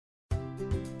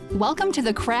Welcome to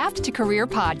the Craft to Career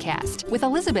podcast with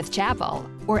Elizabeth Chappell,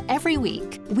 where every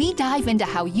week we dive into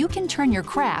how you can turn your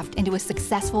craft into a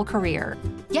successful career.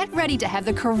 Get ready to have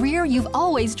the career you've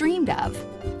always dreamed of.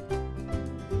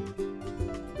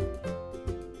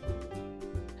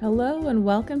 Hello and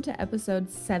welcome to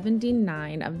episode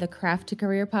 79 of the Craft to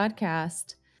Career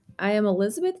podcast. I am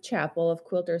Elizabeth Chappell of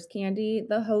Quilter's Candy,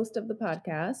 the host of the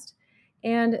podcast.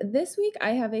 And this week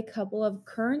I have a couple of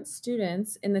current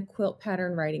students in the quilt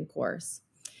pattern writing course.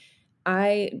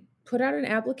 I put out an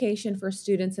application for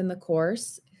students in the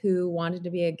course who wanted to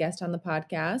be a guest on the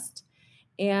podcast.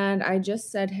 And I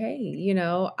just said, hey,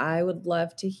 I would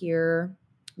love to hear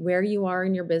where you are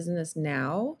in your business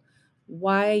now,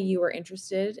 why you are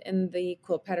interested in the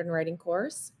quilt pattern writing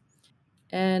course.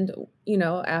 And,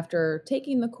 after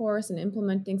taking the course and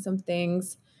implementing some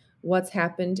things, what's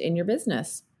happened in your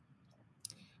business.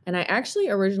 And I actually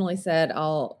originally said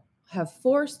I'll have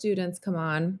 4 students come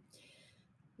on,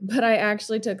 but I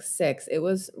actually took 6. It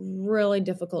was really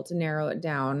difficult to narrow it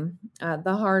down.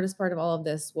 The hardest part of all of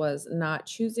this was not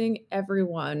choosing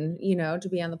everyone, to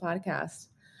be on the podcast.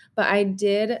 But I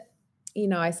did,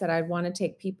 I said I'd want to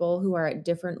take people who are at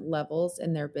different levels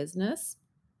in their business.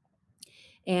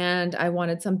 And I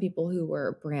wanted some people who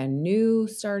were brand new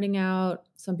starting out,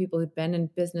 some people who'd been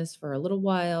in business for a little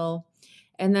while,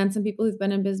 and then some people who've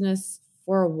been in business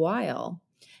for a while.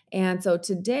 And so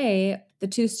today, the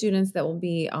 2 students that will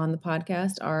be on the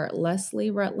podcast are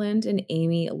Leslie Rutland and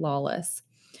Amy Lollis.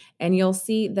 And you'll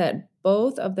see that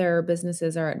both of their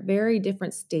businesses are at very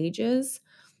different stages.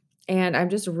 And I'm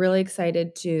just really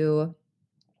excited to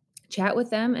chat with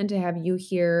them and to have you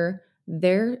hear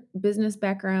their business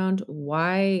background,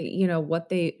 why, what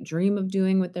they dream of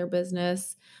doing with their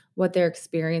business, what their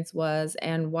experience was,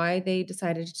 and why they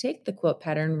decided to take the quilt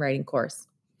pattern writing course.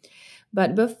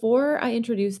 But before I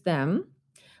introduce them,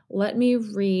 let me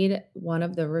read one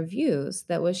of the reviews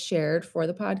that was shared for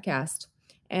the podcast.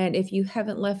 And if you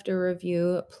haven't left a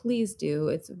review, please do.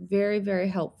 It's very, very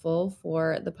helpful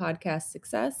for the podcast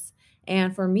success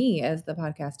and for me as the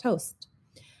podcast host.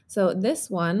 So this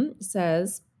one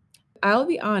says, I'll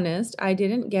be honest, I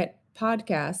didn't get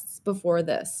podcasts before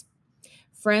this.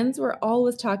 Friends were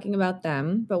always talking about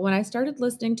them, but when I started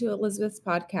listening to Elizabeth's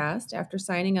podcast after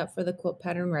signing up for the quilt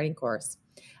pattern writing course,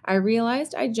 I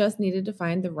realized I just needed to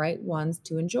find the right ones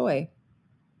to enjoy.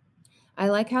 I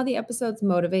like how the episodes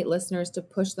motivate listeners to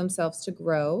push themselves to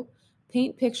grow,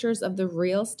 paint pictures of the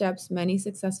real steps many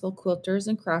successful quilters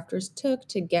and crafters took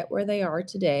to get where they are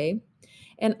today,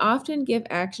 and often give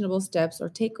actionable steps or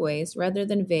takeaways rather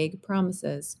than vague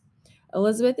promises.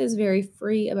 Elizabeth is very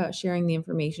free about sharing the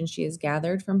information she has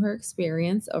gathered from her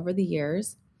experience over the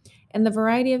years, and the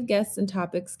variety of guests and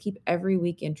topics keep every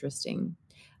week interesting.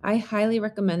 I highly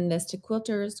recommend this to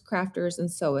quilters, crafters, and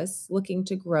sewists looking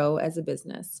to grow as a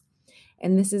business.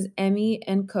 And this is Emmy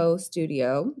 & Co.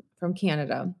 Studio from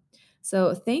Canada.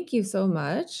 So thank you so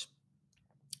much.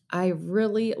 I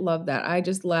really love that. I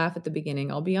just laugh at the beginning.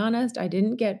 I'll be honest, I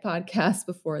didn't get podcasts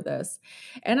before this.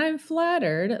 And I'm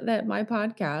flattered that my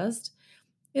podcast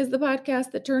is the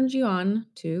podcast that turns you on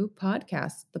to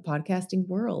podcasts, the podcasting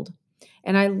world.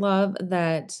 And I love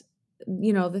that,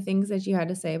 the things that you had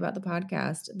to say about the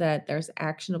podcast, that there's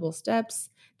actionable steps,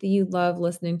 that you love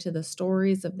listening to the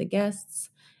stories of the guests,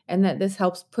 and that this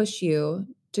helps push you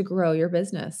to grow your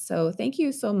business. So thank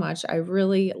you so much. I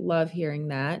really love hearing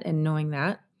that and knowing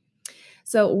that.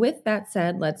 So with that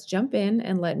said, let's jump in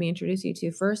and let me introduce you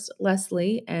to first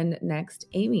Leslie and next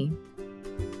Amy.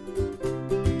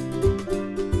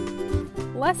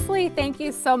 Leslie, thank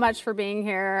you so much for being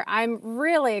here. I'm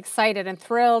really excited and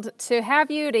thrilled to have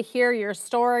you to hear your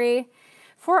story.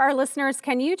 For our listeners,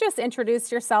 can you just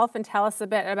introduce yourself and tell us a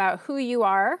bit about who you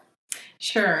are?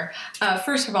 Sure.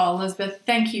 First of all, Elizabeth,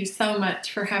 thank you so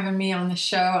much for having me on the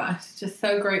show. I'm just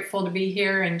so grateful to be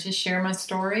here and just share my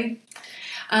story.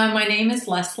 My name is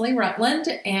Leslie Rutland,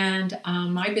 and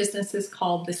my business is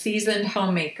called The Seasoned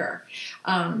Homemaker.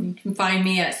 You can find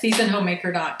me at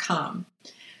seasonedhomemaker.com.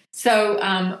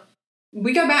 So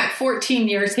we go back 14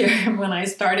 years here when I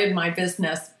started my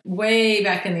business, way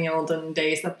back in the olden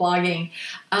days of blogging.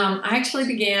 I actually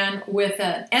began with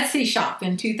an Etsy shop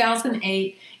in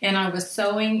 2008, and I was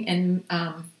sewing and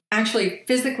actually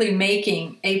physically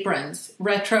making aprons,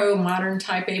 retro modern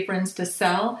type aprons to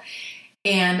sell.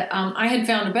 And I had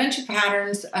found a bunch of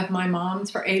patterns of my mom's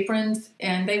for aprons,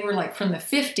 and they were like from the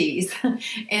 50s.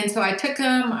 And so I took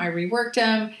them, I reworked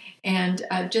them, and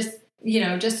just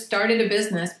started a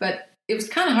business, but it was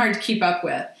kind of hard to keep up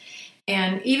with.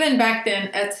 And even back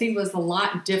then, Etsy was a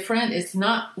lot different. It's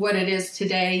not what it is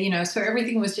today, so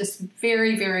everything was just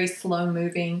very, very slow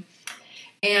moving.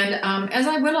 And as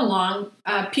I went along,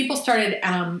 people started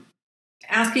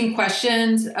asking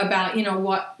questions about,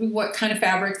 what kind of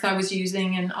fabrics I was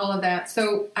using and all of that.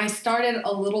 So I started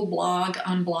a little blog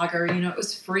on Blogger. It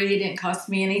was free. It didn't cost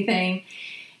me anything.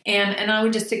 And I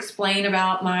would just explain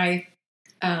about my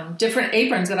different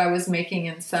aprons that I was making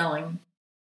and selling.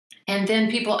 And then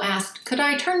people asked, could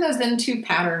I turn those into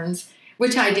patterns?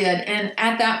 Which I did. And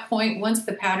at that point, once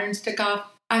the patterns took off,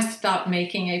 I stopped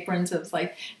making aprons. It was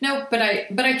like, no, but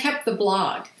I kept the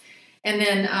blog. And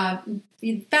then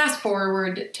fast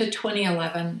forward to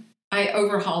 2011, I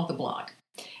overhauled the blog.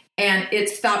 And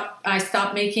I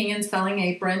stopped making and selling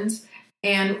aprons.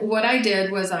 And what I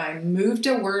did was I moved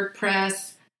to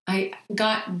WordPress. I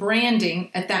got branding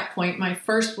at that point, my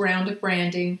first round of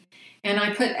branding, and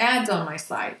I put ads on my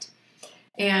site.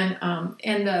 And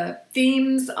the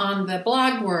themes on the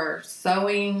blog were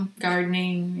sewing,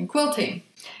 gardening, and quilting,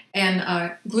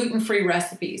 and gluten-free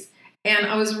recipes. And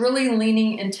I was really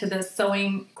leaning into the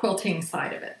sewing, quilting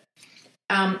side of it.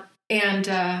 And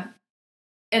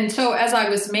so as I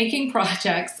was making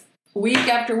projects week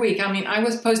after week, I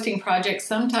was posting projects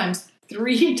sometimes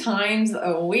 3 times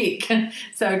a week.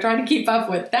 So try to keep up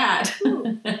with that.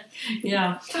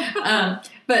 Yeah.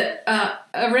 But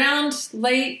around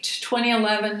late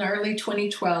 2011, early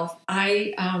 2012,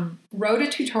 I wrote a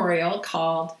tutorial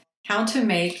called How to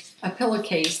Make a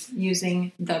Pillowcase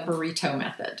Using the Burrito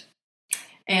Method.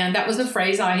 And that was a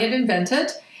phrase I had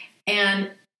invented,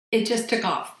 and it just took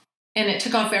off. And it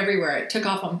took off everywhere. It took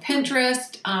off on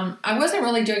Pinterest. I wasn't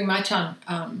really doing much on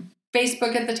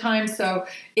Facebook at the time, so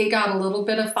it got a little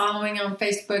bit of following on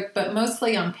Facebook, but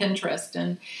mostly on Pinterest.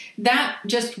 And that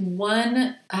just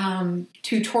one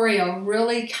tutorial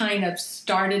really kind of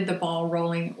started the ball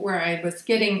rolling, where I was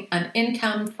getting an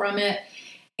income from it.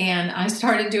 And I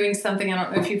started doing something, I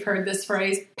don't know if you've heard this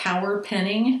phrase, power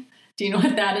pinning. Do you know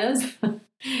what that is?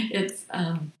 It's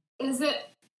Is it?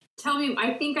 Tell me.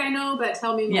 I think I know, but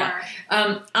tell me more. Yeah.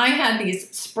 I had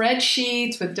these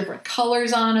spreadsheets with different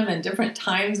colors on them and different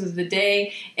times of the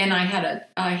day, and I had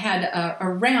a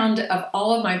round of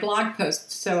all of my blog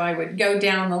posts. So I would go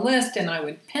down the list and I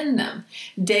would pin them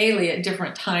daily at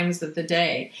different times of the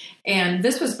day. And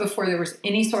this was before there was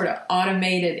any sort of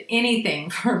automated anything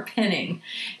for pinning.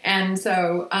 And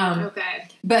so, okay.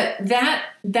 But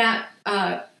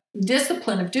that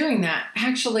discipline of doing that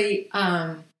actually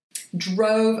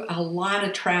drove a lot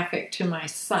of traffic to my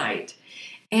site,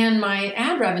 and my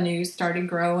ad revenue started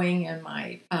growing, and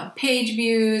my page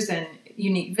views and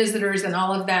unique visitors and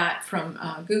all of that from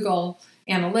Google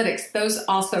Analytics, those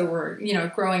also were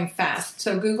growing fast.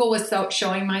 So Google was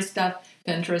showing my stuff,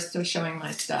 Pinterest was showing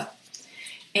my stuff,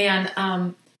 and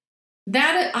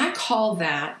that I call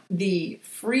that the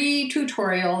free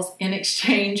tutorials in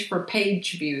exchange for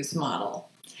page views model.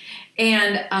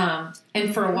 And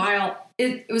for a while,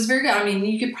 it was very good.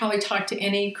 You could probably talk to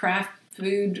any craft,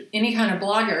 food, any kind of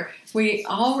blogger. We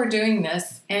all were doing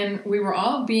this, and we were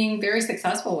all being very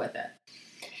successful with it.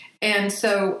 And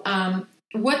so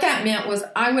what that meant was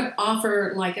I would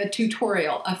offer like a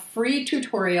tutorial, a free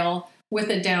tutorial with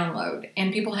a download.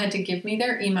 And people had to give me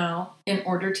their email in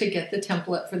order to get the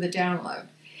template for the download.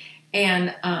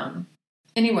 And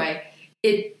anyway,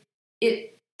 it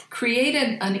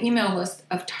created an email list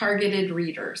of targeted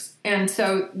readers. And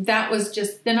so that was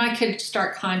then I could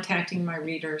start contacting my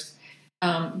readers.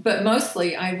 But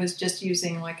mostly I was just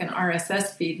using like an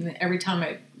RSS feed. And every time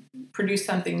I produced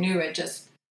something new, it just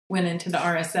went into the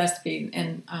RSS feed.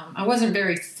 And I wasn't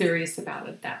very serious about it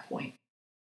at that point.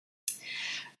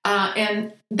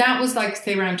 And that was like,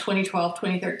 say, around 2012,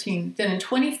 2013. Then in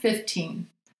 2015,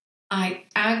 I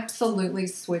absolutely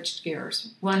switched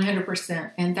gears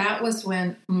 100%. And that was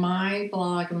when my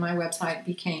blog and my website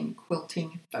became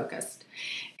quilting focused.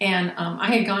 And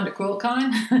I had gone to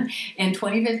QuiltCon in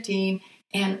 2015,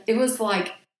 and it was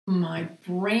like my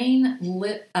brain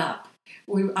lit up.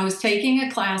 I was taking a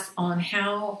class on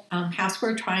how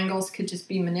half-square triangles could just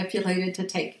be manipulated to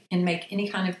take and make any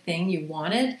kind of thing you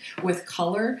wanted with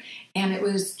color. And it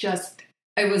was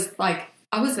like,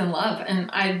 I was in love, and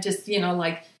I just,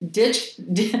 ditched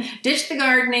the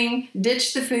gardening,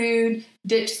 ditched the food,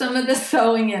 ditched some of the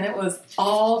sewing, and it was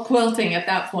all quilting at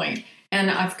that point.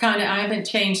 And I haven't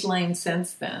changed lanes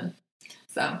since then.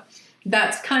 So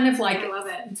that's kind of like, I love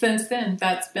it. Since then,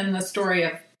 that's been the story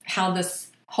of how this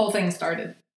whole thing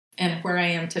started and where I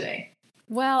am today.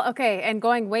 Well, okay. And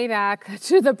going way back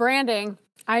to the branding,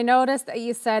 I noticed that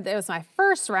you said it was my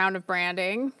first round of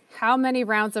branding. How many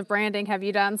rounds of branding have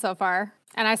you done so far?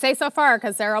 And I say so far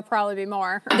because there'll probably be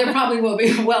more. There probably will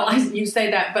be. Well, you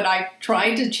say that, but I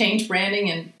tried to change branding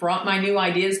and brought my new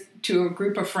ideas to a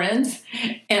group of friends,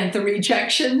 and the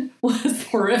rejection was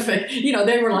horrific.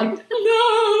 They were like,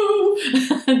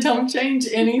 no, don't change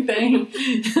anything.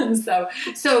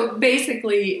 So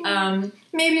basically,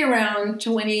 maybe around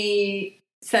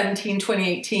 2017,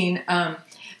 2018,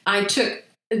 I took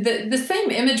the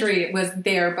same imagery was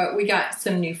there, but we got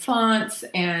some new fonts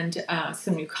and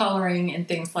some new coloring and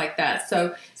things like that.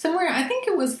 So somewhere, I think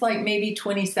it was like maybe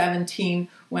 2017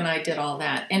 when I did all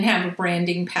that and have a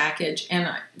branding package. And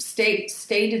I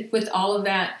stayed with all of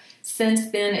that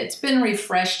since then. It's been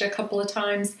refreshed a couple of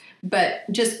times, but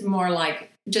just more like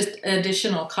just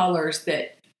additional colors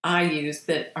that I use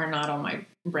that are not on my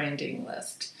branding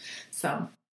list. So...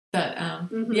 But,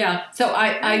 yeah, so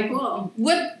I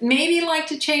would maybe like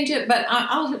to change it, but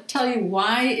I'll tell you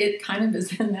why it kind of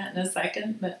is in that in a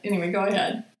second. But anyway, go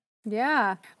ahead.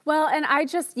 Yeah. Well, and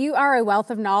you are a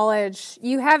wealth of knowledge.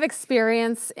 You have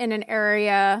experience in an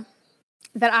area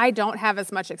that I don't have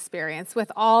as much experience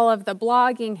with, all of the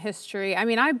blogging history. I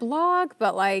mean, I blog,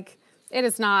 but it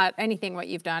is not anything what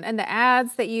you've done. And the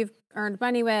ads that you've earned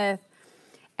money with,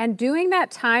 and doing that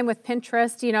time with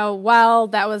Pinterest, while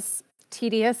that was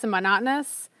tedious and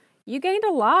monotonous, you gained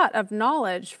a lot of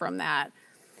knowledge from that.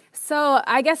 So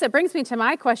I guess it brings me to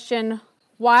my question,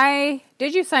 why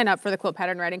did you sign up for the quilt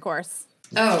pattern writing course?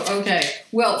 Oh, okay.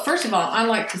 Well, first of all, I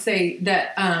like to say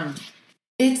that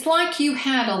it's like you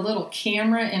had a little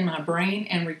camera in my brain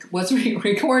and was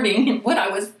recording what I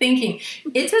was thinking.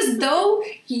 It's as though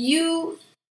you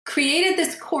created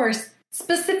this course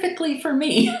specifically for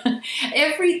me.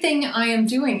 Everything I am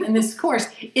doing in this course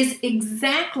is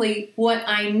exactly what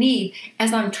I need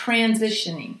as I'm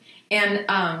transitioning and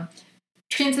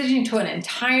transitioning to an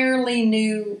entirely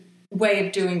new way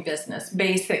of doing business.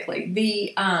 Basically,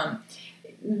 the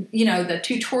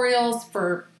tutorials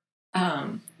for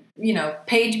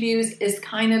page views is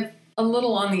kind of a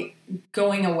little on the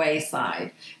going away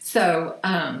side. So,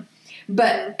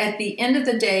 but at the end of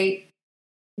the day,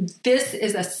 this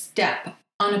is a step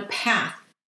on a path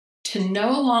to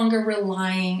no longer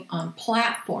relying on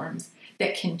platforms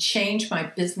that can change my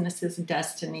business's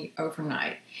destiny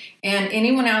overnight. And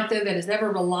anyone out there that has ever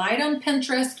relied on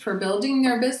Pinterest for building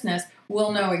their business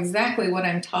will know exactly what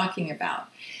I'm talking about.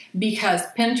 Because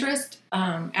Pinterest,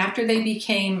 after they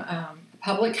became a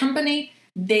public company,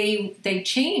 they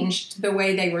changed the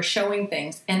way they were showing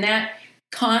things. And that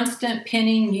constant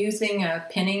pinning, using a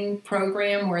pinning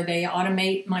program where they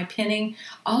automate my pinning,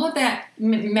 all of that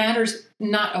matters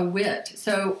not a whit.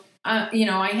 So,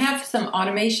 I have some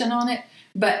automation on it,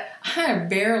 but I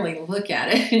barely look at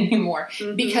it anymore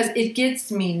because it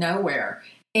gets me nowhere.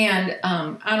 And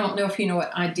I don't know if you know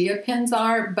what idea pins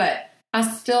are, but I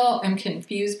still am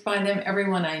confused by them.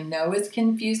 Everyone I know is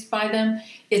confused by them.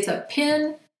 It's a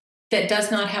pin that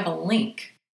does not have a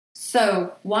link.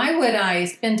 So why would I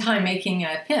spend time making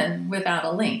a pin without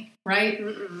a link, right?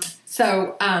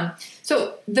 So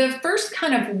the first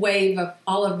kind of wave of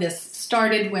all of this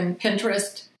started when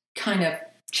Pinterest kind of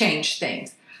changed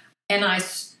things. And I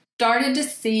started to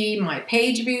see my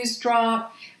page views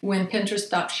drop. When Pinterest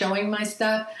stopped showing my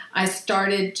stuff, I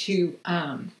started to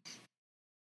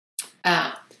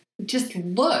just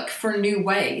look for new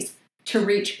ways to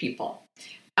reach people.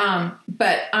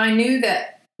 But I knew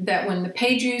that when the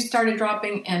page views started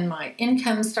dropping and my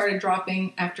income started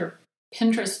dropping after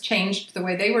Pinterest changed the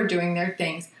way they were doing their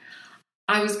things,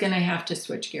 I was going to have to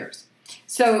switch gears.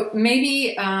 So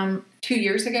maybe 2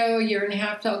 years ago, a year and a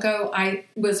half ago, I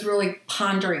was really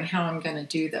pondering how I'm going to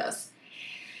do this.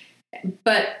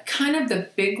 But kind of the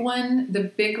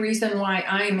big reason why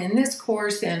I'm in this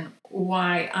course and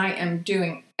why I am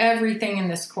doing everything in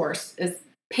this course is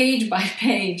page by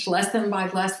page, lesson by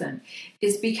lesson,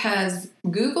 is because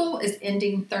Google is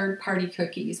ending third-party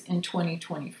cookies in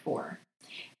 2024.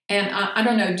 And I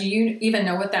don't know, do you even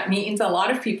know what that means? A lot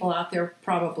of people out there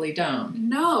probably don't.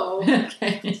 No.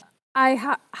 Okay.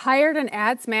 I hired an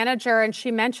ads manager, and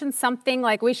she mentioned something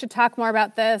like, we should talk more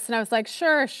about this. And I was like,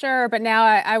 sure. But now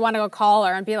I want to go call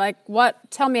her and be like, what?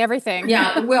 Tell me everything.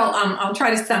 Yeah, well, I'll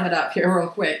try to sum it up here real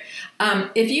quick.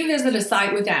 If you visit a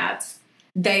site with ads,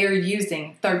 they are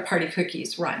using third-party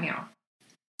cookies right now.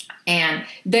 And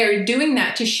they're doing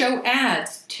that to show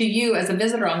ads to you as a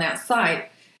visitor on that site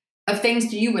of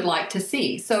things you would like to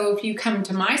see. So if you come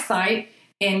to my site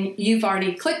and you've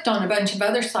already clicked on a bunch of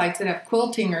other sites that have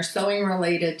quilting or sewing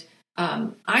related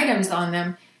items on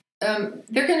them,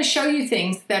 they're going to show you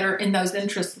things that are in those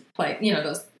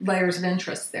those layers of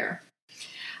interest there.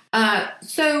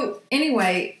 So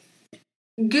anyway,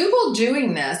 Google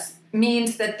doing this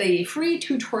means that the free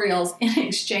tutorials in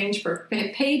exchange for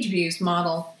page views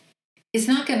model is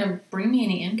not going to bring me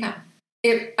any income.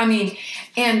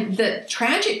 And the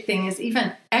tragic thing is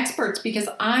even experts, because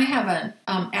I have an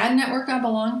ad network I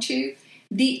belong to,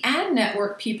 the ad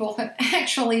network people have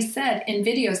actually said in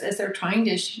videos as they're trying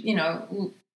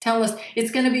to, tell us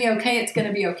it's going to be okay, it's going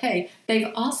to be okay.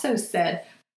 They've also said,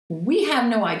 we have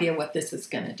no idea what this is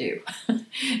going to do.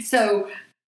 So,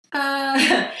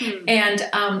 and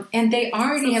they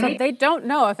already have. So they don't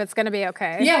know if it's going to be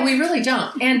okay. Yeah, we really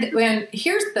don't. And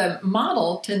here's the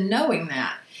model to knowing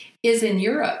that is in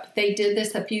Europe. They did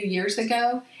this a few years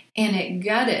ago, and it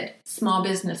gutted small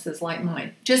businesses like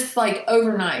mine. Just like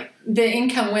overnight, the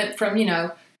income went from,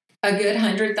 a good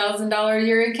 $100,000 a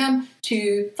year income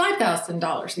to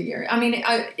 $5,000 a year. I mean,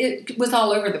 it was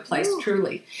all over the place,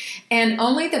 truly. And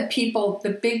only the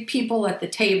big people at the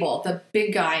table, the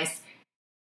big guys,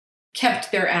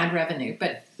 kept their ad revenue,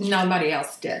 but nobody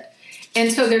else did.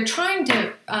 And so they're trying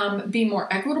to be more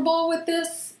equitable with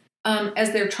this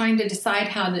as they're trying to decide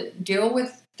how to deal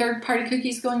with third-party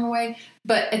cookies going away.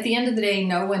 But at the end of the day,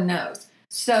 no one knows.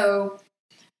 So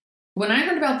when I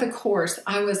heard about the course,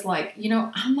 I was like,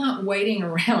 I'm not waiting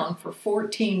around for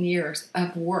 14 years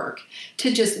of work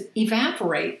to just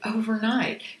evaporate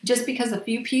overnight just because a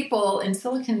few people in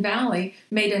Silicon Valley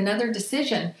made another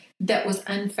decision that was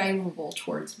unfavorable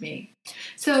towards me.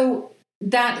 So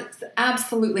that's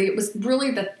absolutely, it was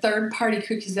really the third-party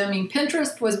cookies. I mean,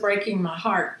 Pinterest was breaking my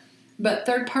heart, but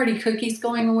third-party cookies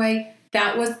going away,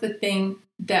 that was the thing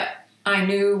that I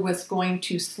knew was going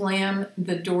to slam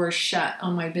the door shut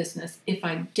on my business if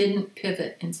I didn't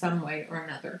pivot in some way or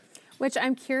another. Which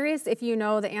I'm curious if you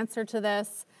know the answer to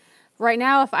this. Right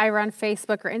now, if I run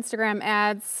Facebook or Instagram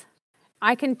ads,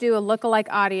 I can do a lookalike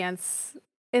audience.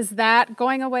 Is that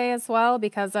going away as well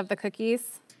because of the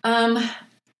cookies?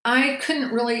 I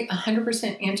couldn't really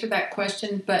 100% answer that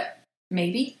question, but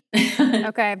maybe.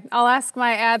 Okay, I'll ask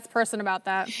my ads person about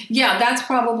that. Yeah, that's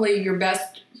probably your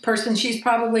best person. She's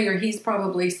probably, or he's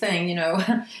probably saying,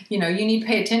 you need to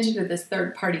pay attention to this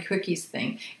third-party cookies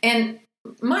thing. And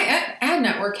my ad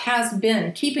network has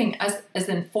been keeping us as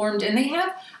informed, and they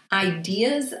have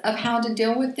ideas of how to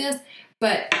deal with this.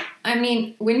 But I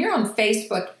mean, when you're on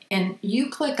Facebook and you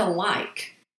click a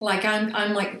like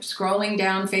I'm like scrolling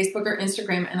down Facebook or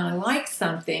Instagram, and I like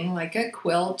something like a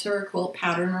quilt or a quilt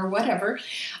pattern or whatever,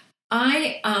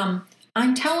 I'm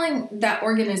telling that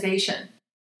organization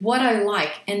what I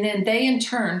like, and then they in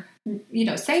turn,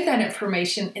 save that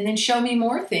information and then show me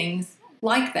more things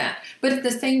like that. But at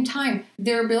the same time,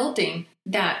 they're building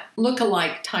that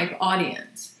lookalike type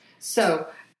audience. So,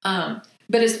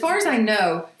 but as far as I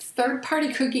know,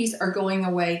 third-party cookies are going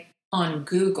away on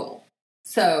Google.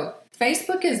 So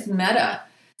Facebook is Meta.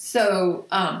 So,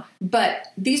 but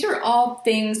these are all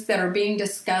things that are being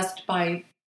discussed by,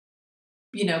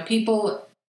 people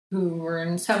who are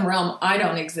in some realm I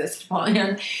don't exist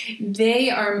on. They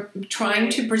are trying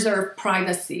to preserve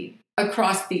privacy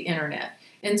across the internet.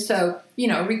 And so,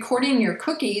 recording your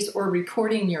cookies or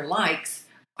recording your likes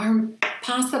are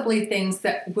possibly things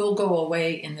that will go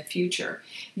away in the future.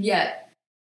 Yet,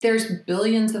 there's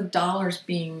billions of dollars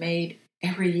being made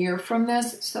every year from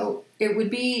this. So it would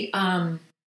be,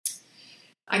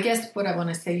 I guess what I want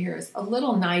to say here is a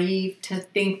little naive to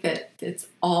think that it's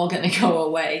all going to go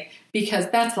away, because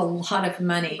that's a lot of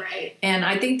money. Right. And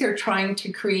I think they're trying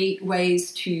to create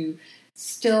ways to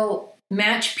still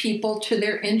match people to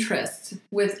their interests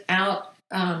without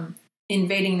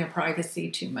invading their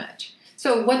privacy too much.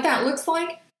 So what that looks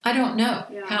like, I don't know.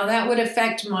 Yeah. How that would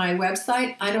affect my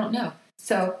website, I don't know.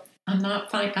 So I'm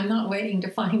not waiting to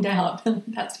find out.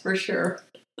 That's for sure.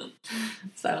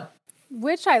 So,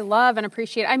 which I love and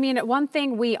appreciate. I mean, one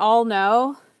thing we all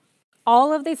know,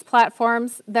 all of these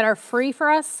platforms that are free for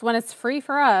us, when it's free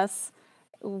for us,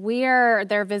 we are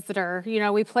their visitor.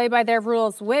 We play by their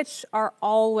rules, which are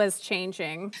always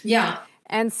changing. Yeah.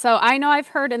 And so I know I've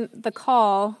heard in the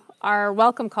call, our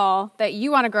welcome call, that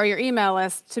you want to grow your email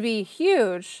list to be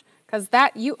huge, because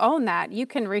that you own that. You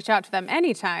can reach out to them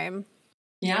anytime.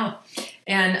 Yeah.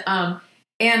 And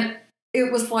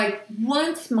it was like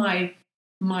once my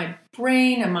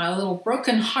brain and my little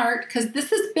broken heart, because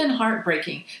this has been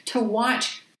heartbreaking to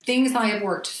watch things I have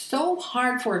worked so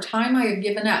hard for, time I have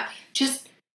given up, just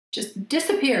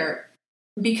disappear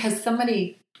because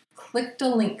somebody clicked a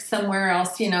link somewhere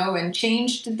else, and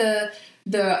changed the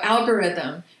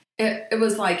algorithm. It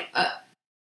was like,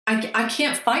 I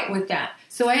can't fight with that.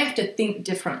 So I have to think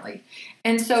differently.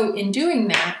 And so in doing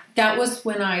that, that was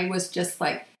when I was just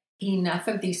like, enough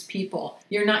of these people.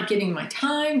 You're not getting my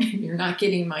time. You're not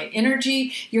getting my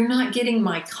energy. You're not getting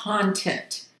my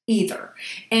content. either.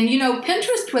 And,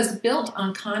 Pinterest was built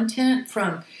on content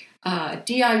from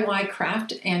DIY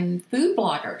craft and food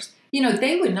bloggers.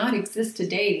 They would not exist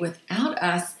today without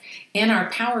us and our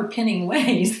power pinning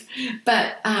ways.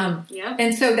 But,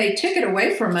 and so they took it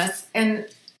away from us, and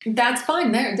that's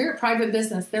fine. They're a private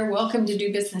business. They're welcome to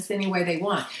do business any way they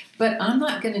want. But I'm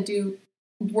not going to do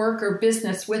work or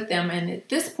business with them. And at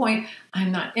this point,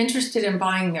 I'm not interested in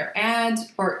buying their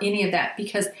ads or any of that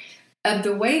because of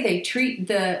the way they treat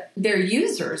their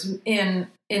users in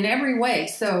every way.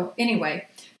 So anyway,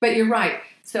 but you're right.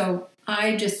 So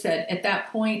I just said at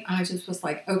that point, I just was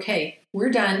like, okay, we're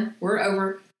done. We're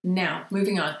over. Now,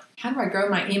 moving on. How do I grow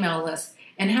my email list?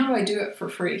 And how do I do it for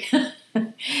free?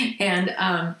 And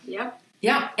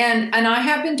yeah. And I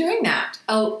have been doing that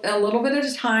a little bit at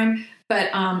a time. But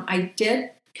I did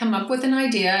come up with an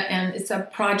idea, and it's a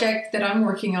project that I'm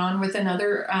working on with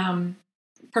another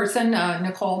person,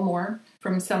 Nicole Moore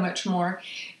from So Much More.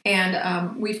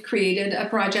 And we've created a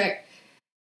project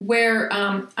where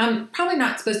I'm probably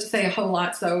not supposed to say a whole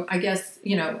lot, so I guess,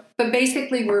 but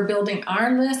basically we're building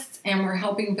our lists and we're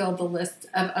helping build the lists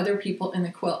of other people in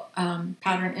the quilt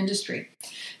pattern industry.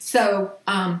 So,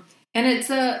 and it's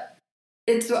a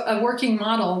working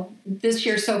model. This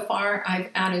year so far,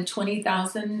 I've added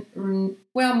 20,000,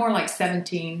 well, more like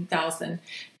 17,000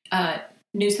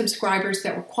 new subscribers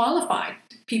that were qualified,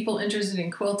 people interested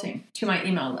in quilting, to my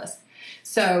email list.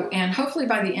 So, and hopefully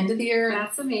by the end of the year.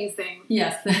 That's amazing.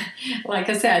 Yes. Like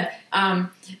I said,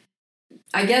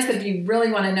 I guess if you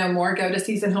really want to know more, go to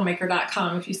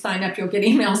seasonedhomemaker.com. If you sign up, you'll get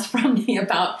emails from me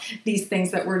about these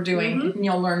things that we're doing, and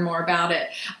you'll learn more about it.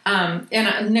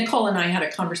 And Nicole and I had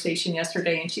a conversation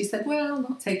yesterday, and she said, well,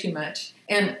 don't say too much.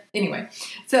 And anyway,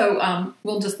 so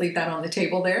we'll just leave that on the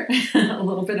table there, a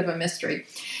little bit of a mystery.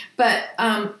 But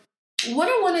what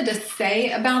I wanted to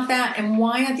say about that and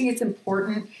why I think it's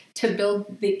important to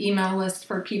build the email list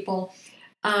for people,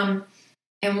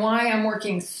 and why I'm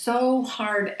working so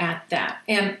hard at that.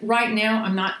 And right now,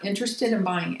 I'm not interested in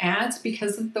buying ads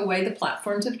because of the way the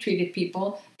platforms have treated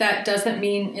people. That doesn't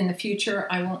mean in the future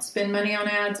I won't spend money on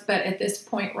ads, but at this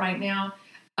point right now,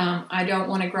 I don't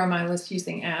want to grow my list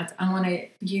using ads. I want to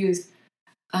use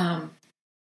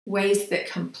ways that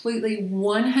completely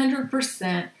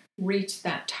 100% reach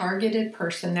that targeted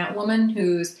person, that woman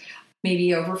who's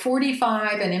maybe over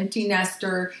 45, an empty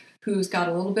nester, who's got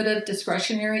a little bit of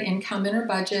discretionary income in her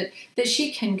budget, that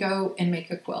she can go and make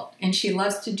a quilt. And she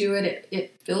loves to do it.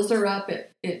 It fills her up.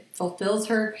 It fulfills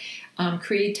her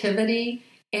creativity.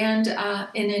 And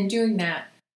in doing that,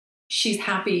 she's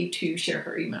happy to share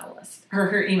her email list,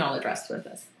 her email address with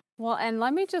us. Well, and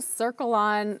let me just circle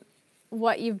on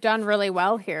what you've done really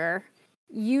well here.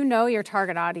 You know your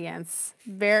target audience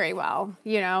very well,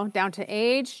 down to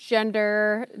age,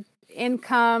 gender,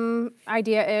 income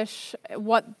idea-ish,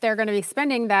 what they're going to be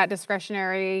spending that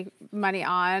discretionary money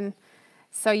on.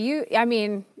 So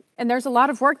and there's a lot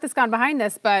of work that's gone behind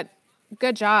this, but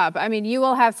good job. I mean, you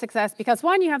will have success because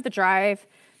 1, you have the drive.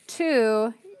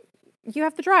 2, you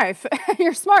have the drive.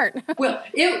 You're smart. Well,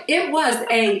 it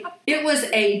was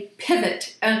a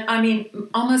pivot, and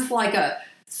almost like a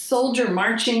soldier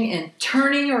marching and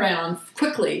turning around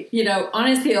quickly, on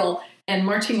his heel and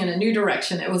marching in a new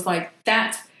direction. It was like,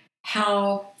 that's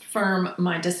how firm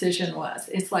my decision was.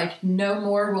 It's like, no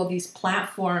more will these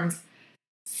platforms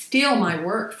steal my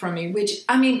work from me, which,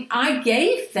 I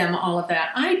gave them all of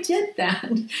that. I did that.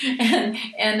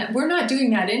 And we're not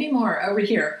doing that anymore over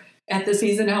here at the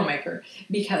Seasoned Homemaker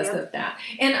because of that.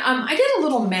 And I did a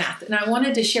little math, and I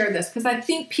wanted to share this because I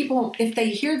think people, if they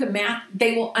hear the math,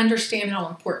 they will understand how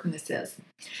important this is.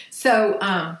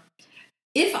 So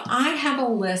if I have a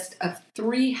list of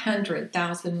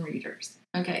 300,000 readers,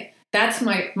 okay, that's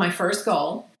my first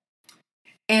goal.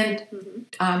 And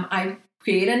I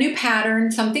create a new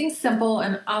pattern, something simple,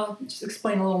 and I'll just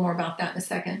explain a little more about that in a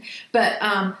second. But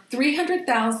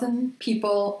 300,000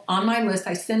 people on my list,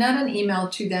 I send out an email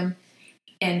to them,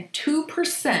 and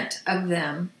 2% of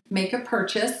them make a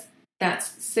purchase.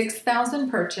 That's 6,000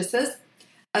 purchases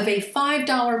of a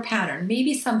 $5 pattern,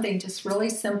 maybe something just really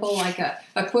simple like a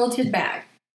quilted bag.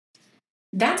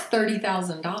 That's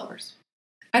 $30,000.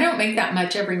 I don't make that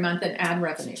much every month in ad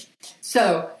revenue.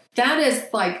 So that is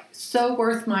like so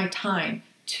worth my time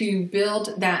to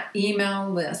build that email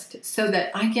list so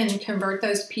that I can convert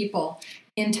those people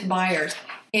into buyers.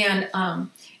 And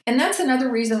that's another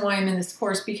reason why I'm in this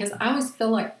course, because I always feel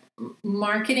like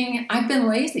marketing, I've been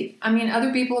lazy.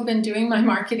 Other people have been doing my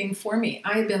marketing for me.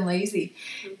 I've been lazy.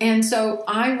 And so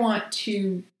I want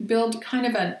to build kind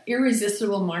of an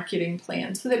irresistible marketing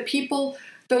plan so that people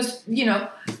those,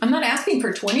 I'm not asking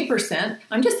for 20%.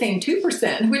 I'm just saying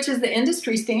 2%, which is the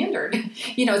industry standard.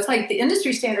 It's like the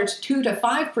industry standard's 2 to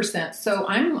 5%. So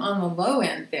I'm on the low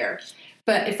end there.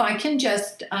 But if I can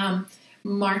just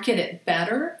market it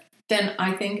better, then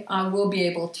I think I will be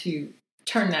able to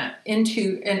turn that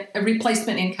into a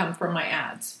replacement income for my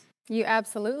ads. You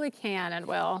absolutely can and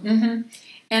will. Mm-hmm.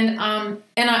 And I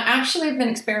actually have been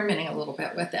experimenting a little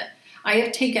bit with it. I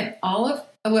have taken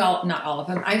not all of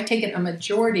them. I've taken a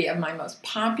majority of my most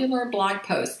popular blog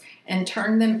posts and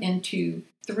turned them into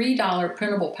 $3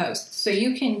 printable posts. So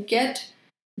you can get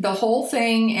the whole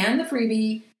thing and the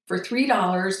freebie for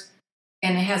 $3,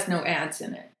 and it has no ads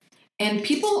in it. And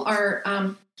people are,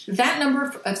 that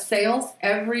number of sales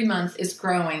every month is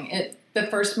growing. The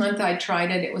first month I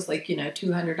tried it, it was like,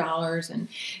 $200. And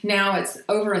now it's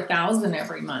over $1,000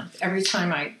 every month. Every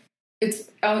time it's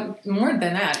more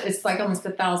than that. It's like almost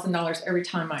 $1,000 every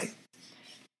time I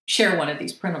share one of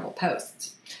these printable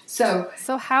posts. So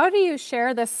how do you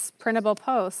share this printable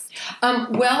post?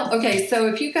 Okay. So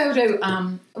if you go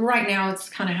to, right now it's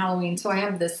kind of Halloween. So I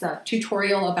have this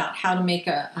tutorial about how to make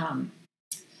an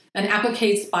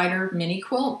applique spider mini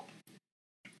quilt.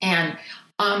 And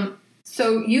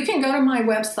so you can go to my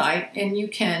website and you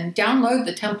can download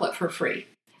the template for free.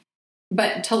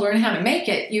 But to learn how to make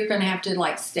it, you're going to have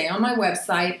to stay on my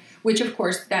website, which of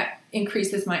course that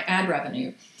increases my ad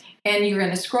revenue. And you're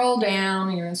going to scroll down,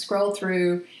 and you're going to scroll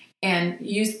through and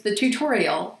use the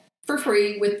tutorial for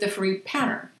free with the free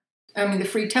pattern. The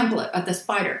free template of the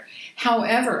spider.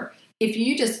 However, if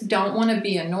you just don't want to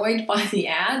be annoyed by the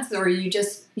ads, or you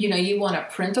just, you want a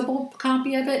printable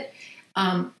copy of it,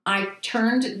 I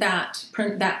turned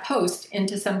that post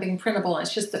into something printable.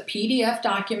 It's just a PDF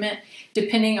document.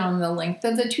 Depending on the length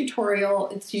of the tutorial,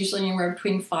 it's usually anywhere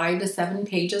between 5 to 7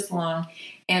 pages long.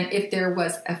 And if there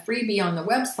was a freebie on the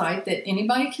website that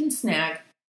anybody can snag,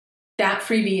 that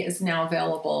freebie is now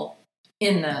available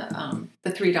in the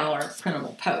 $3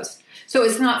 printable post. So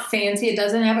it's not fancy. It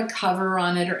doesn't have a cover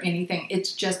on it or anything.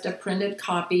 It's just a printed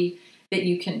copy that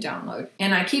you can download.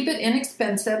 And I keep it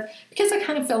inexpensive because I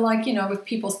kind of feel like, if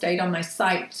people stayed on my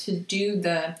site to do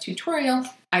the tutorial,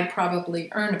 I'd probably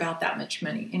earn about that much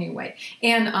money anyway.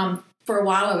 And for a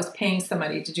while I was paying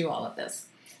somebody to do all of this.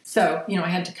 So, I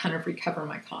had to kind of recover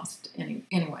my cost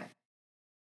anyway.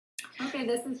 Okay,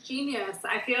 this is genius.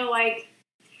 I feel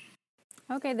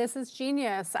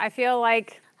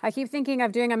like I keep thinking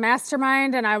of doing a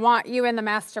mastermind, and I want you in the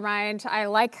mastermind. I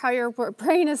like how your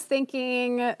brain is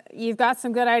thinking. You've got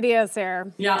some good ideas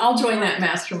there. Yeah, I'll join that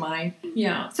mastermind.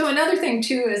 Yeah. So another thing,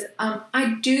 too, is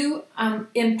I do,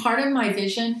 in part of my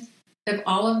vision of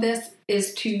all of this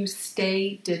is to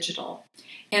stay digital.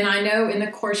 And I know in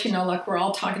the course, like we're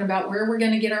all talking about where we're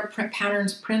going to get our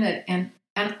patterns printed. And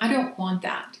I don't want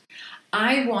that.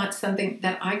 I want something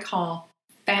that I call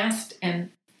fast and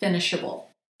finishable.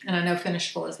 And I know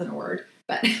finishable isn't a word,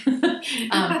 but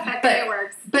it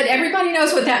works. But everybody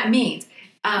knows what that means.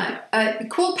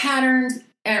 Quilt patterns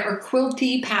or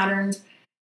quilty patterns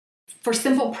for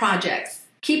simple projects.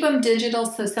 Keep them digital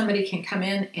so somebody can come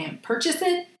in and purchase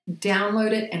it,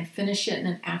 download it, and finish it in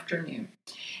an afternoon.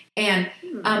 And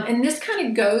this kind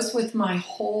of goes with my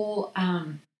whole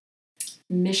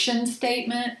mission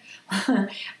statement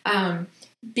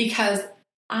because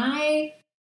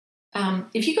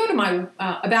if you go to my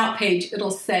About page,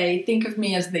 it'll say, think of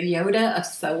me as the Yoda of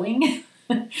sewing.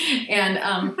 And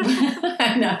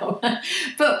I know.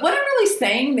 But what I'm really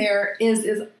saying there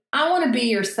is I want to be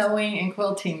your sewing and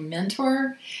quilting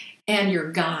mentor and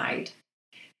your guide.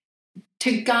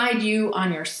 To guide you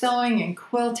on your sewing and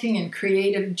quilting and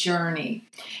creative journey.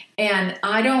 And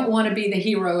I don't want to be the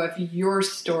hero of your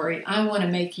story. I want to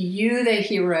make you the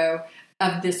hero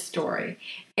of this story.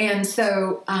 And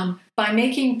so by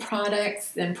making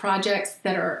products and projects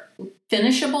that are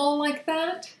finishable like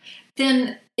that,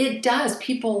 then it does.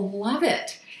 People love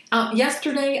it.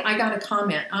 Yesterday, I got a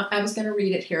comment. I was going to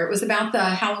read it here. It was about the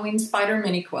Halloween spider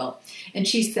mini quilt. And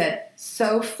she said,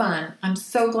 so fun. I'm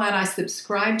so glad I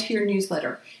subscribed to your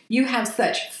newsletter. You have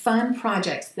such fun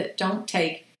projects that don't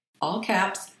take, all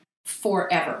caps,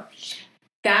 forever.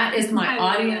 That is my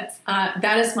audience.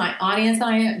 That is my audience.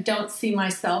 I don't see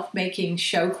myself making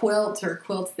show quilts or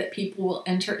quilts that people will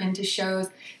enter into shows.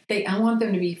 I want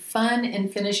them to be fun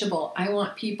and finishable. I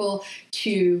want people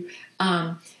to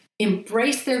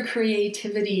embrace their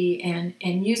creativity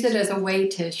and use it as a way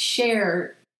to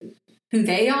share who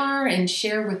they are and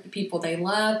share with the people they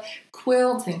love.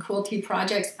 Quilts and quilty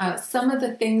projects. Some of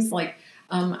the things like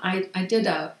I did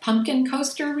a pumpkin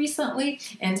coaster recently,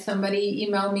 and somebody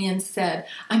emailed me and said,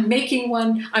 I'm making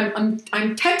one. I'm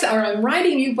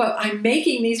writing you, but I'm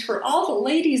making these for all the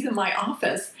ladies in my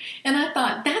office. And I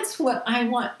thought, that's what I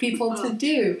want people to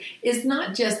do, is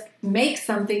not just make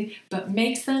something, but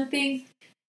make something,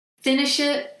 finish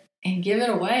it, and give it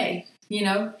away.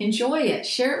 Enjoy it.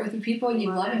 Share it with the people you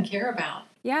love and care about.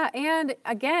 Yeah, and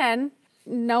again,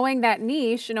 knowing that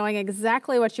niche, knowing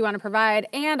exactly what you want to provide.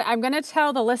 And I'm going to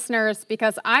tell the listeners,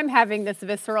 because I'm having this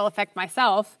visceral effect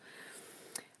myself.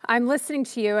 I'm listening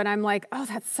to you and I'm like, oh,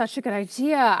 that's such a good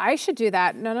idea. I should do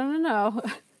that. No.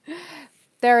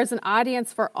 There is an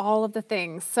audience for all of the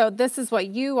things. So this is what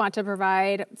you want to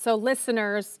provide. So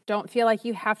listeners, don't feel like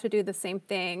you have to do the same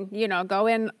thing. Go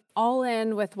in all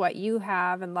in with what you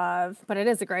have and love. But it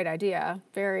is a great idea.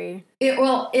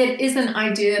 It is an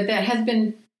idea that has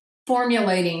been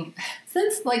formulating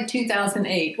since like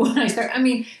 2008 when I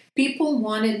started. People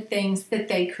wanted things that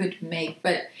they could make,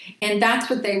 and that's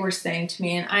what they were saying to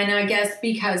me. And I guess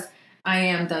because I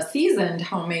am the seasoned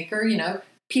homemaker,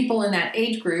 people in that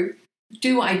age group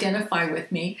do identify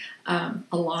with me a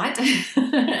lot.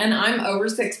 And I'm over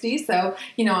 60, so,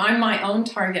 I'm my own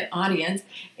target audience.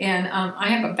 And I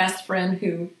have a best friend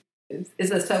who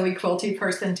is a sewy quilty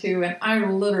person too, and I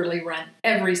literally run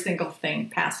every single thing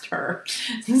past her.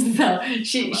 So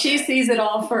she sees it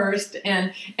all first,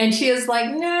 and she is like,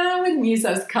 no, I wouldn't use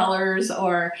those colors,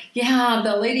 or yeah,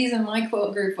 the ladies in my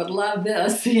quilt group would love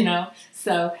this,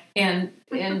 So and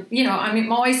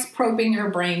I'm always probing her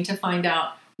brain to find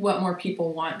out what more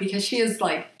people want, because she's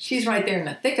right there in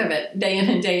the thick of it day in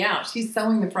and day out. She's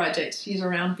sewing the projects. She's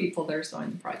around people that are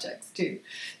sewing the projects too.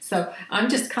 So I'm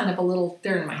just kind of a little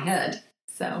there in my head.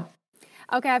 So.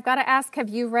 Okay, I've got to ask, have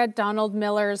you read Donald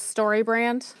Miller's Story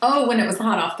Brand? Oh, when it was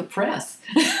hot off the press.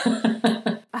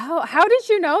 Oh, how did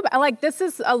you know? This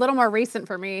is a little more recent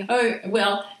for me. Oh,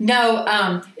 well,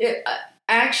 no.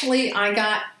 Actually, I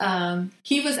got,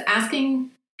 he was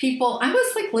asking people, I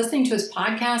was listening to his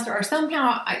podcast, or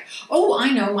somehow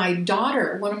I know, my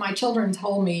daughter, one of my children,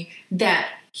 told me that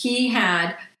he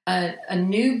had a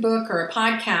new book or a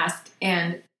podcast,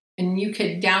 and you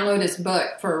could download his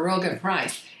book for a real good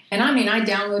price. And I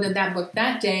downloaded that book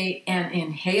that day and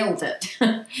inhaled it.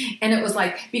 And it was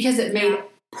because it made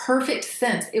perfect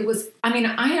sense. It was,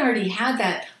 I already had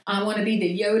that I want to be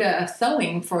the Yoda of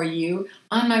sewing for you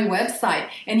on my website.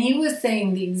 And he was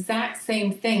saying the exact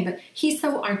same thing, but he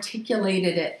so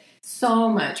articulated it so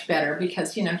much better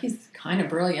because, he's kind of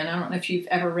brilliant. I don't know if you've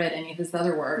ever read any of his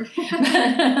other work.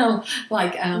 No,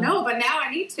 but now I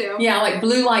need to. Yeah,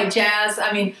 Blue Like Jazz.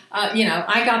 I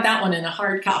got that one in a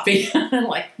hard copy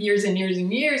years and years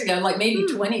and years ago, maybe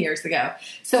 20 years ago.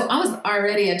 So I was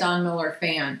already a Don Miller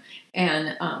fan.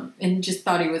 And just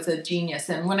thought he was a genius.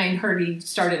 And when I heard he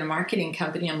started a marketing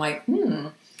company, I'm like,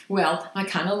 well, I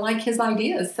kind of like his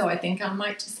ideas, so I think I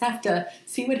might just have to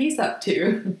see what he's up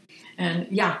to. And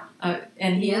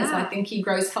and he is. I think he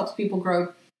helps people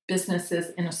grow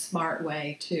businesses in a smart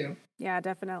way too. Yeah,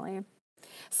 definitely.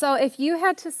 So if you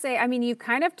had to say, you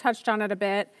kind of touched on it a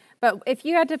bit, but if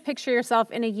you had to picture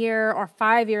yourself in a year or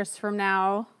 5 years from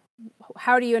now,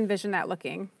 how do you envision that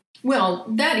looking? Well,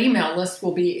 that email list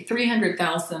will be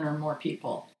 300,000 or more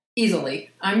people easily.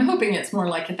 I'm hoping it's more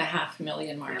at the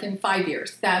 500,000 mark in 5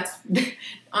 years. That's,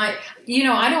 I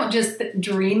don't just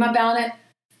dream about it.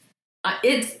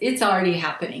 It's already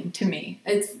happening to me.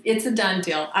 It's a done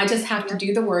deal. I just have to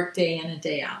do the work day in and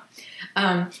day out.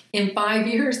 In 5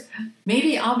 years,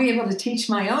 maybe I'll be able to teach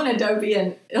my own Adobe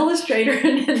and Illustrator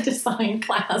and design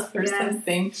class or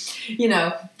something.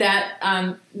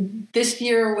 This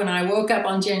year when I woke up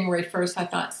on January 1st, I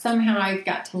thought somehow I've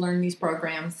got to learn these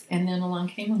programs. And then along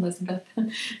came Elizabeth.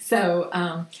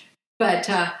 So,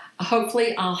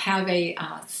 hopefully I'll have a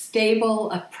stable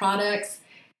of products,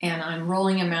 and I'm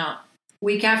rolling them out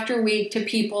week after week to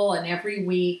people, and every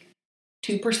week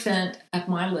 2% of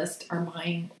my list are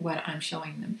buying what I'm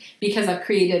showing them, because I've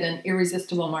created an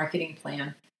irresistible marketing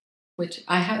plan, which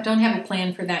I don't have a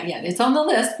plan for that yet. It's on the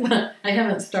list, but I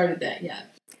haven't started that yet.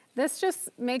 This just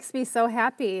makes me so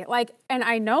happy. And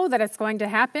I know that it's going to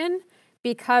happen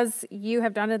because you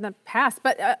have done it in the past,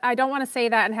 but I don't want to say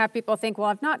that and have people think, well,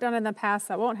 I've not done it in the past,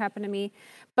 that won't happen to me.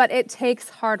 But it takes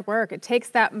hard work. It takes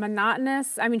that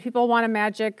monotonous. People want a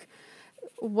magic,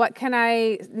 what can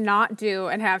I not do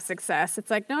and have success?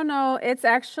 It's no, it's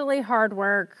actually hard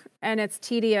work and it's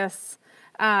tedious.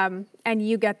 And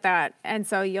you get that. And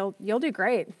so you'll do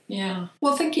great. Yeah.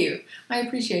 Well, thank you. I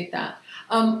appreciate that.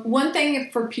 One thing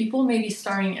for people maybe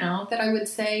starting out that I would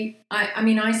say,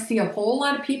 I see a whole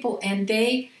lot of people, and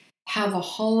they have a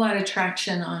whole lot of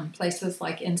traction on places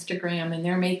like Instagram, and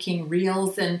they're making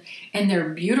reels, and they're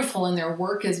beautiful, and their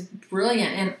work is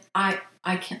brilliant. And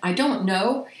I don't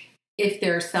know if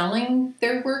they're selling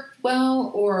their work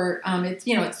well, or I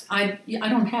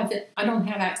don't have it. I don't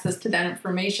have access to that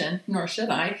information, nor should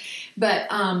I. But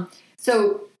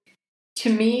so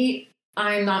to me,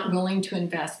 I'm not willing to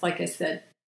invest, like I said,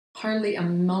 hardly a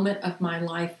moment of my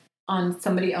life on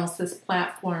somebody else's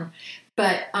platform.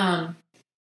 But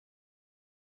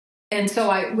and so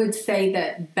I would say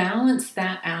that balance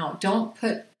that out. Don't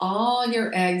put all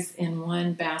your eggs in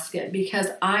one basket, because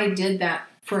I did that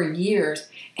for years,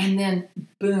 and then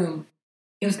boom,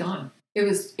 it was gone. It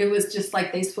was just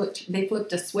like they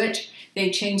flipped a switch.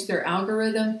 They changed their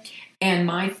algorithm, and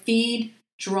my feed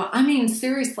dropped. I mean,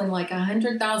 seriously, like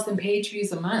 100,000 page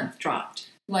views a month dropped.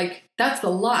 Like, that's a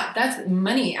lot. That's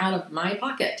money out of my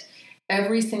pocket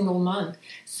every single month.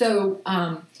 So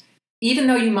even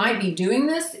though you might be doing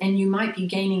this and you might be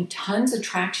gaining tons of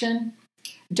traction,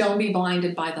 don't be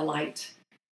blinded by the light.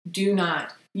 Do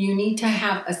not. You need to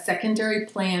have a secondary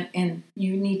plan, and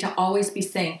you need to always be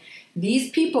saying,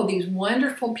 these people, these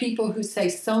wonderful people who say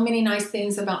so many nice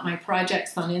things about my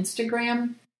projects on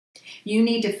Instagram, you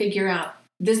need to figure out,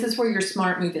 this is where your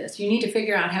smart move is. You need to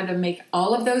figure out how to make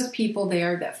all of those people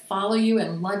there that follow you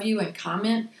and love you and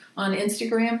comment on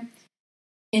Instagram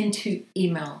into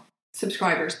email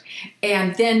subscribers.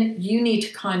 And then you need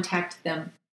to contact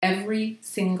them every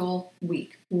single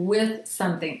week with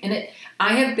something. And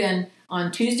I have been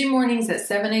on Tuesday mornings at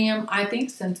 7 a.m., I think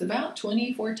since about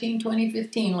 2014,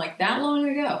 2015, like that long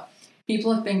ago.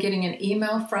 People have been getting an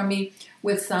email from me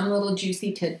with some little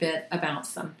juicy tidbit about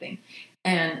something.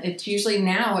 And it's usually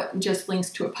now it just links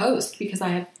to a post, because I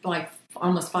have like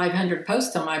almost 500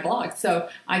 posts on my blog. So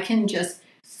I can just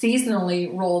seasonally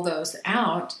roll those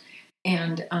out,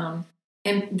 and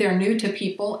they're new to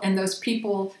people. And those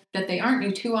people that they aren't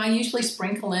new to, I usually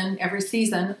sprinkle in every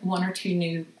season 1 or 2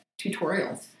 new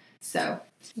tutorials. So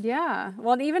yeah,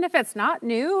 well, even if it's not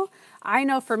new, I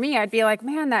know for me, I'd be like,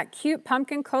 man, that cute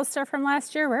pumpkin coaster from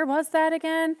last year, where was that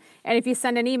again? And if you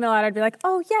send an email out, I'd be like,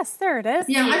 oh, yes, there it is.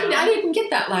 Yeah, I didn't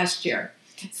get that last year.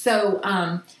 So,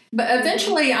 but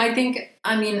eventually I think,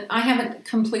 I haven't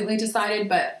completely decided,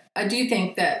 but I do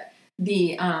think that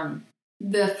the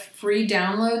free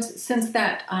downloads, since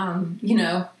that,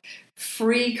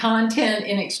 free content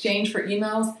in exchange for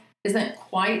emails isn't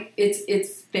quite,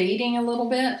 it's fading a little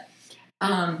bit.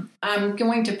 I'm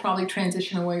going to probably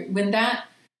transition away when that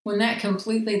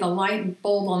completely, the light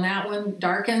bulb on that one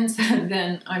darkens,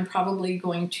 then I'm probably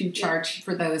going to charge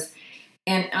for those.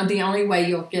 And the only way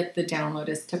you'll get the download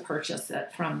is to purchase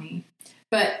it from me.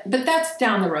 But that's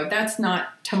down the road. That's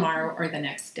not tomorrow or the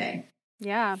next day.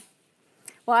 Yeah.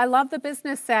 Well, I love the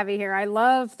business savvy here. I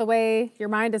love the way your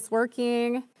mind is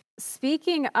working.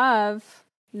 Speaking of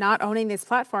not owning these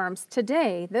platforms,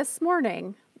 this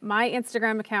morning, my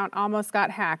Instagram account almost got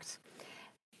hacked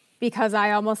because I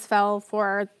almost fell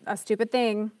for a stupid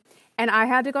thing. And I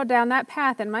had to go down that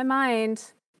path in my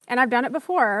mind, and I've done it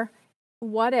before.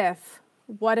 What if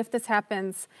this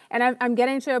happens? And I'm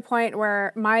getting to a point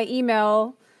where my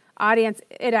email audience,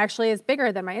 it actually is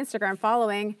bigger than my Instagram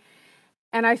following.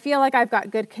 And I feel like I've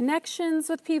got good connections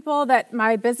with people, that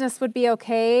my business would be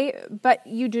okay, but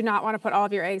you do not want to put all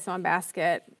of your eggs in one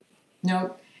basket.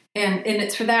 Nope. And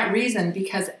it's for that reason,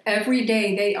 because every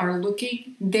day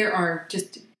there are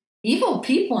just evil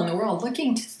people in the world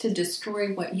looking to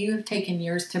destroy what you have taken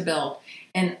years to build.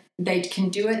 And they can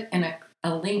do it in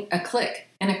a click.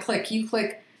 You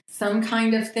click some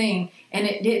kind of thing, and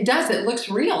it looks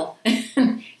real,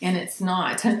 and it's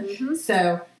not. Mm-hmm.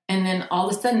 So, and then all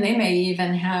of a sudden they may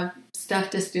even have stuff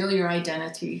to steal your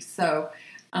identity. So,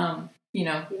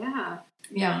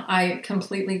 Yeah, I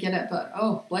completely get it, but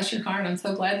bless your heart. I'm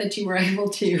so glad that you were able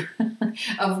to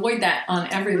avoid that on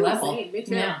every level. Same, me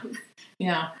too.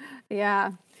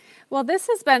 Yeah. Well, this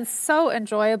has been so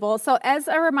enjoyable. So as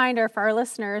a reminder for our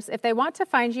listeners, if they want to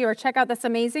find you or check out this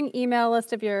amazing email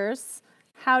list of yours,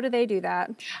 how do they do that?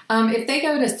 If they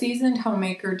go to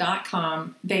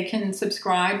seasonedhomemaker.com, they can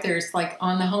subscribe. There's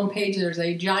on the homepage, there's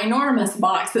a ginormous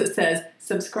box that says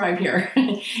subscribe here.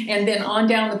 And then on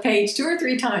down the page 2 or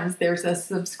 3 times, there's a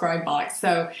subscribe box.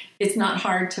 So it's not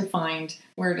hard to find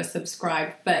where to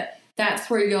subscribe, but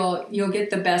that's where you'll get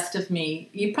the best of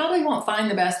me. You probably won't find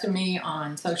the best of me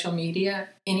on social media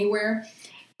anywhere,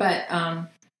 but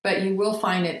you will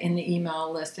find it in the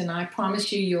email list. And I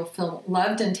promise you'll feel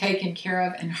loved and taken care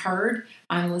of and heard.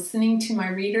 I'm listening to my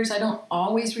readers. I don't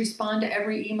always respond to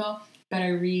every email, but I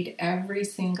read every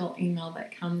single email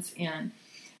that comes in.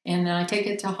 And I take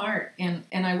it to heart. And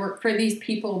I work for these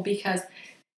people because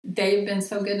they've been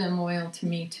so good and loyal to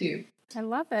me too. I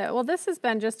love it. Well, this has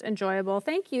been just enjoyable.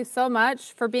 Thank you so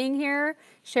much for being here,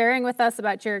 sharing with us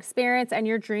about your experience and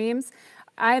your dreams.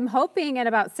 I'm hoping in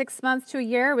about 6 months to a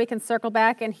year, we can circle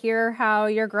back and hear how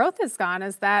your growth has gone.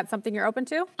 Is that something you're open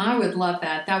to? I would love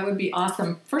that. That would be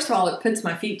awesome. First of all, it puts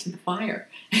my feet to the fire.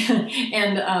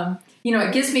 And,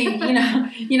 it gives me,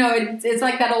 it's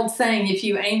like that old saying, if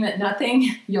you aim at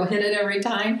nothing, you'll hit it every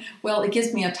time. Well, it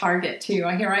gives me a target too.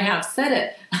 Here I have said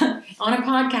it on a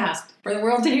podcast for the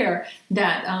world to hear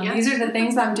that these are the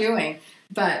things I'm doing.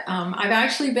 But I've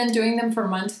actually been doing them for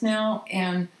months now,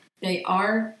 and they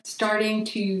are starting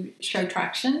to show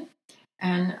traction.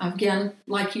 And again,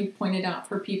 like you pointed out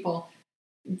for people,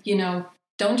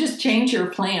 don't just change your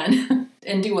plan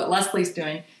and do what Leslie's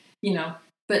doing,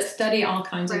 but study all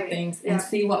kinds of things and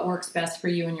see what works best for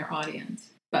you and your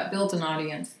audience. But build an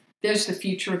audience. There's the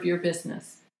future of your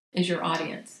business, is your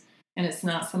audience. And it's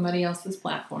not somebody else's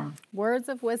platform. Words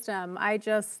of wisdom. I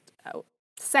just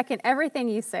second everything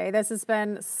you say. This has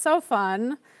been so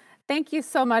fun. Thank you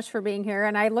so much for being here,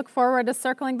 and I look forward to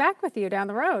circling back with you down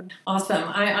the road. Awesome.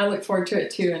 I look forward to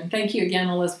it too. And thank you again,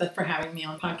 Elizabeth, for having me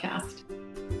on the podcast.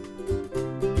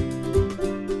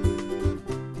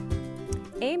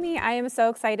 Amy, I am so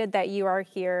excited that you are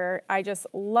here. I just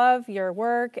love your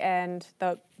work and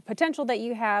the potential that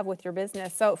you have with your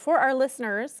business. So for our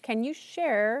listeners, can you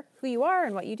share who you are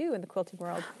and what you do in the quilting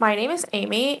world? My name is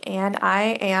Amy, and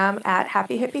I am at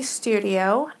Happy Hippie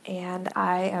Studio, and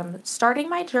I am starting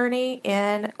my journey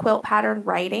in quilt pattern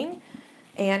writing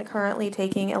and currently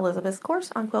taking Elizabeth's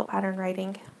course on quilt pattern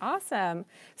writing. Awesome.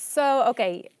 So,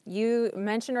 okay, you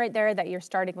mentioned right there that you're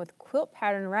starting with quilt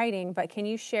pattern writing, but can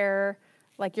you share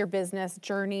your business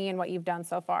journey and what you've done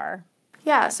so far?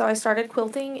 Yeah, so I started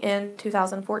quilting in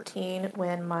 2014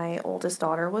 when my oldest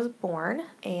daughter was born,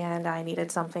 and I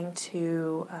needed something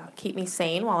to keep me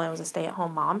sane while I was a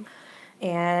stay-at-home mom,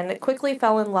 and quickly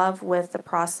fell in love with the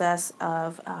process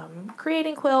of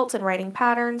creating quilts and writing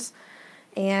patterns,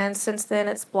 and since then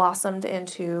it's blossomed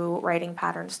into writing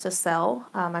patterns to sell.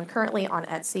 I'm currently on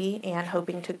Etsy and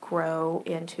hoping to grow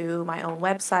into my own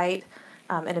website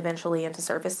and eventually into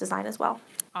surface design as well.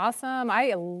 Awesome.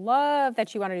 I love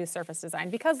that you want to do surface design,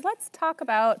 because let's talk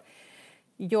about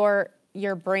your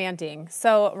branding.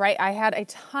 So, I had a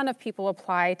ton of people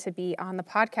apply to be on the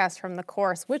podcast from the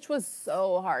course, which was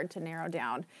so hard to narrow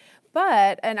down.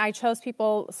 And I chose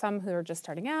people, some who are just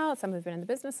starting out, some who've been in the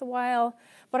business a while,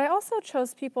 but I also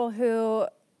chose people who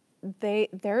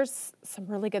there's some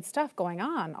really good stuff going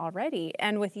on already.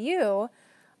 And with you,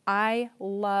 I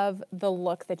love the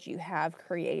look that you have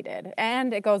created,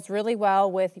 and it goes really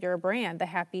well with your brand.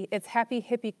 It's Happy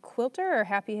Hippie Quilter or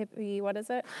Happy Hippie, what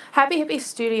is it? Happy Hippie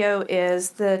Studio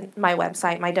is my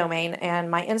website, my domain,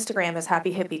 and my Instagram is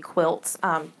Happy Hippie Quilts.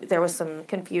 There was some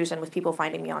confusion with people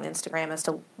finding me on Instagram as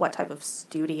to what type of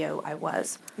studio I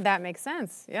was. That makes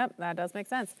sense. Yep, that does make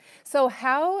sense. So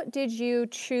how did you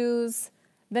choose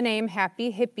the name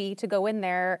Happy Hippie to go in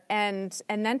there, and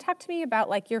then talk to me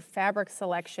about your fabric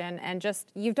selection, and just,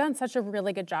 you've done such a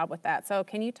really good job with that. So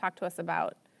can you talk to us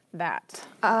about that?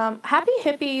 Happy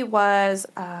Hippie was,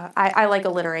 I like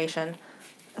alliteration.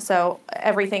 So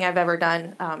everything I've ever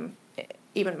done,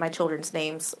 even my children's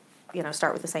names,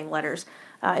 start with the same letters.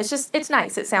 It's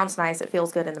nice. It sounds nice. It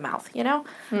feels good in the mouth,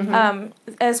 Mm-hmm.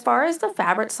 As far as the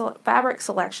fabric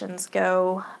selections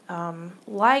go,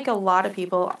 like a lot of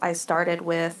people, I started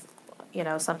with,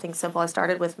 something simple. I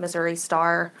started with Missouri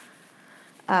Star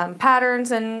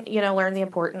patterns and, learned the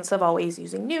importance of always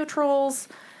using neutrals.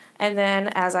 And then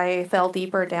as I fell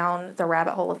deeper down the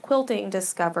rabbit hole of quilting,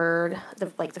 discovered the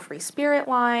Free Spirit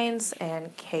lines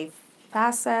and K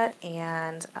Facet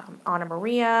and Anna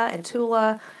Maria and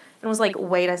Tula, and was like,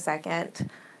 wait a second,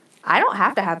 I don't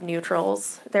have to have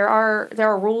neutrals. There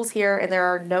are rules here and there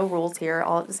are no rules here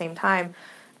all at the same time.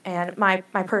 And my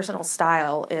personal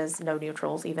style is no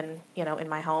neutrals, even, in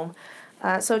my home.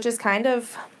 So just kind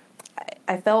of,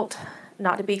 I felt,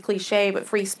 not to be cliche, but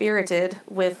free-spirited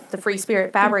with the Free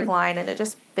Spirit fabric line, and it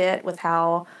just fit with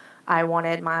how I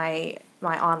wanted my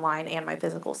online and my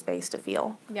physical space to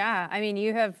feel. Yeah, I mean,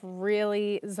 you have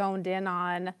really zoned in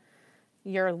on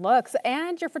your looks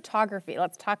and your photography.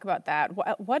 Let's talk about that.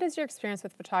 What is your experience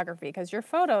with photography? Because your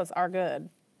photos are good.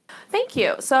 Thank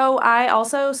you. So I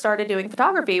also started doing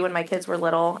photography when my kids were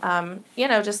little,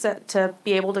 just to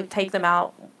be able to take them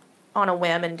out on a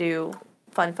whim and do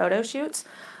fun photo shoots.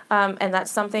 And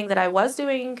that's something that I was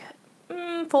doing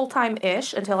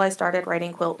full-time-ish until I started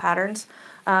writing quilt patterns.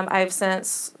 I've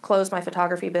since closed my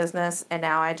photography business, and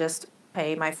now I just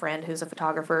pay my friend who's a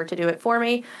photographer to do it for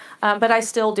me. But I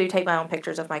still do take my own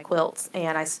pictures of my quilts,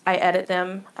 and I edit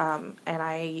them, and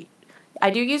I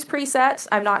do use presets.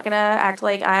 I'm not going to act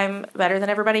like I'm better than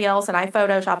everybody else and I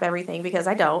Photoshop everything, because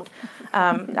I don't.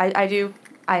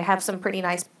 I have some pretty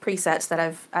nice presets that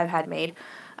I've had made.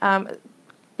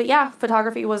 But yeah,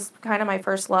 photography was kind of my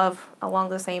first love along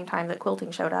the same time that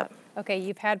quilting showed up. Okay,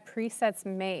 you've had presets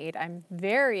made. I'm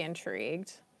very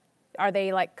intrigued. Are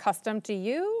they like custom to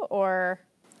you, or?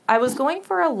 I was going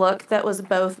for a look that was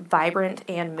both vibrant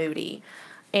and moody.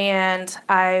 And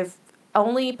I've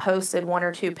only posted 1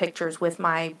 or 2 pictures with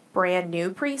my brand new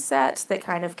presets that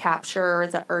kind of capture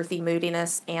the earthy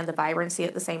moodiness and the vibrancy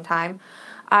at the same time.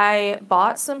 I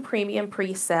bought some premium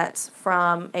presets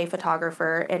from a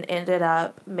photographer and ended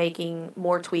up making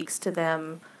more tweaks to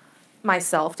them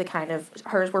myself to kind of,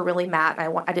 hers were really matte,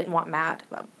 and I didn't want matte.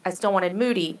 I still wanted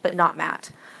moody, but not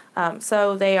matte.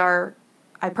 So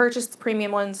I purchased the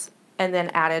premium ones and then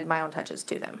added my own touches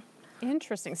to them.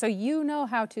 Interesting. So you know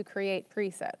how to create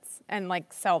presets and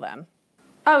like sell them.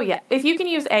 Oh, yeah. If you can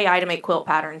use AI to make quilt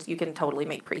patterns, you can totally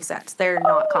make presets. They're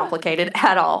not complicated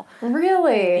at all.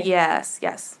 Really? Yes.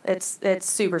 It's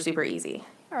super, super easy.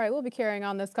 All right, we'll be carrying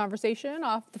on this conversation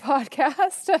off the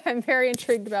podcast. I'm very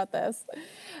intrigued about this.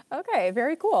 Okay,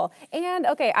 very cool. And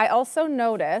okay, I also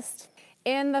noticed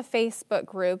in the Facebook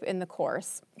group in the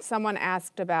course, someone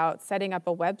asked about setting up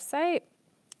a website,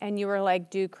 and you were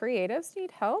like, do creatives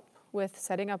need help with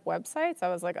setting up websites? I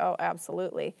was like, oh,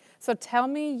 absolutely. So tell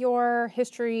me your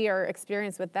history or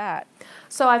experience with that.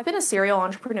 So I've been a serial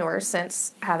entrepreneur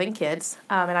since having kids,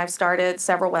 and I've started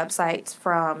several websites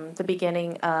from the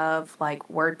beginning of like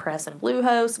WordPress and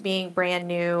Bluehost being brand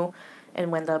new,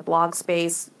 and when the blog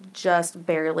space just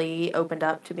barely opened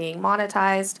up to being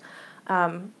monetized.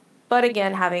 But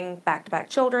again, having back-to-back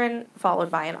children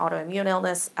followed by an autoimmune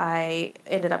illness, I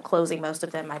ended up closing most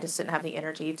of them. I just didn't have the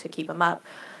energy to keep them up.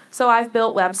 So I've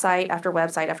built website after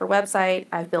website after website.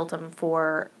 I've built them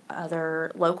for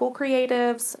other local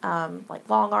creatives, like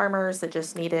long armors that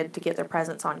just needed to get their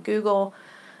presence on Google,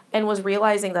 and was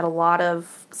realizing that a lot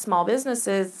of small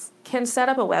businesses can set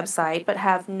up a website but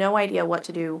have no idea what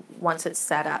to do once it's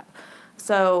set up.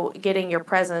 So getting your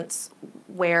presence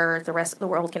where the rest of the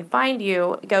world can find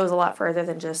you goes a lot further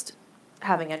than just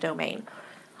having a domain.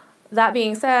 That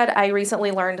being said, I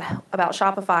recently learned about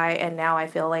Shopify, and now I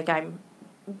feel like I'm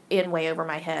in way over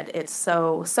my head. It's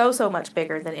so much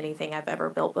bigger than anything I've ever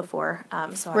built before.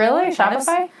 Really?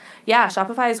 Shopify? Yeah,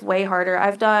 Shopify is way harder.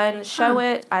 I've done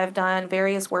Showit. I've done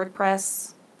various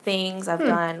WordPress things. I've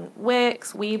done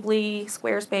Wix, Weebly,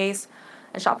 Squarespace,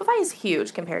 and Shopify is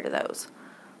huge compared to those.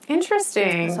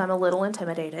 Interesting. So I'm a little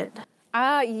intimidated.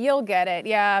 You'll get it,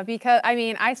 yeah, because, I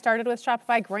mean, I started with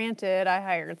Shopify. Granted, I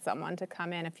hired someone to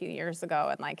come in a few years ago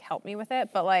and, like, help me with it,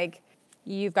 but, like,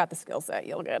 you've got the skill set.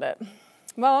 You'll get it.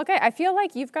 Well, okay, I feel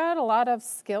like you've got a lot of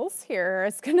skills here.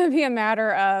 It's going to be a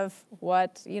matter of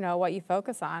what you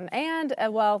focus on. And,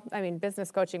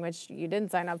 business coaching, which you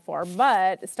didn't sign up for,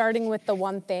 but starting with the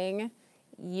one thing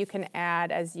you can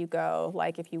add as you go.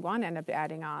 Like if you want to end up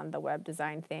adding on the web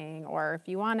design thing, or if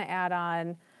you want to add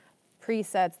on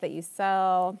presets that you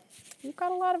sell, you've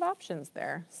got a lot of options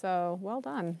there. So well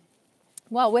done.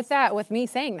 Well, with me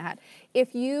saying that,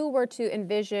 if you were to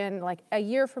envision like a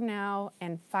year from now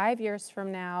and 5 years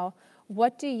from now,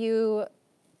 what do you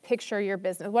picture your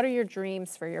business? What are your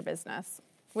dreams for your business?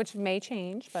 Which may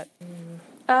change, but.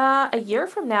 A year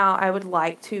from now, I would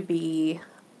like to be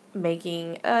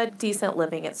making a decent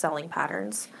living at selling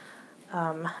patterns.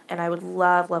 And I would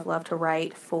love to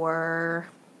write for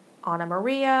Anna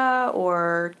Maria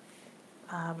or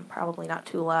probably not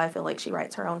Tula. I feel like she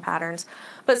writes her own patterns,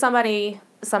 but somebody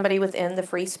within the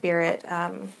Free Spirit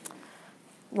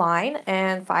line.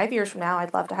 And 5 years from now,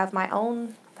 I'd love to have my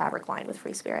own fabric line with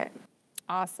Free Spirit.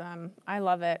 Awesome. I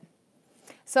love it.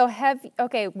 So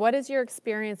what is your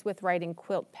experience with writing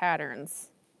quilt patterns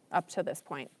up to this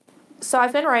point? So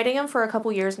I've been writing them for a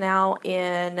couple years now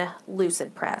in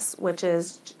Lucid Press, which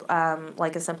is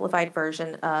like a simplified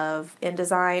version of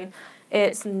InDesign.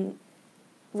 It's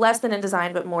less than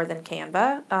InDesign, but more than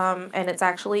Canva, and it's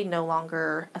actually no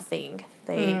longer a thing.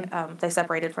 They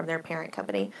separated from their parent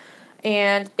company,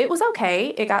 and it was okay.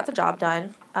 It got the job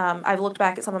done. I've looked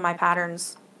back at some of my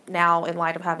patterns now in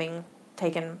light of having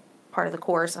taken part of the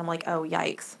course, and I'm like, oh,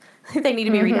 yikes. They need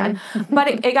to be redone. But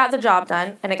it got the job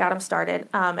done, and it got them started.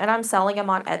 And I'm selling them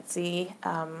on Etsy,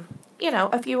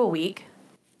 a few a week.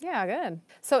 Yeah, good.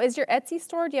 So is your Etsy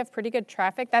store, do you have pretty good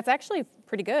traffic? That's actually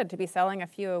pretty good to be selling a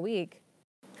few a week.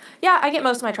 Yeah, I get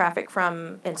most of my traffic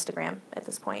from Instagram at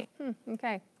this point.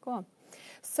 Okay, cool.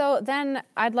 So then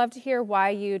I'd love to hear why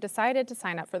you decided to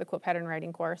sign up for the quilt pattern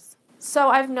writing course. So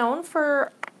I've known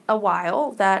for a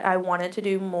while that I wanted to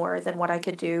do more than what I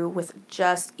could do with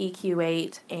just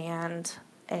EQ8 and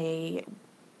the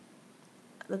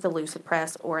Lucid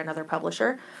Press or another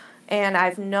publisher. And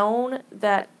I've known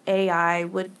that AI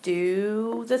would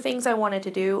do the things I wanted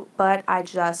to do, but I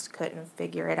just couldn't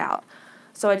figure it out.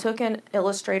 So I took an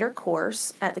Illustrator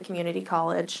course at the community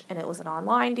college, and it was an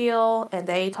online deal, and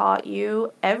they taught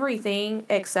you everything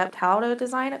except how to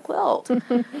design a quilt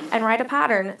and write a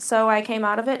pattern. So I came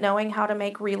out of it knowing how to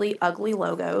make really ugly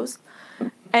logos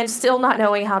and still not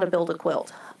knowing how to build a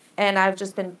quilt. And I've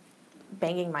just been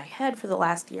banging my head for the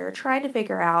last year trying to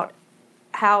figure out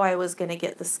how I was going to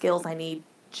get the skills I need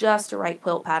just to write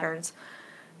quilt patterns.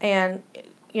 And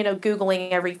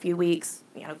Googling every few weeks,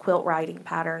 quilt writing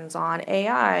patterns on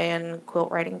AI and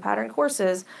quilt writing pattern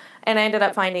courses. And I ended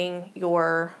up finding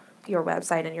your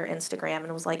website and your Instagram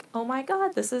and was like, oh my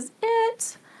God, this is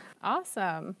it.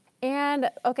 Awesome. And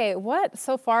okay, what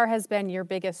so far has been your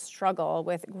biggest struggle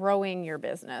with growing your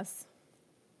business?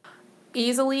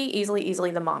 Easily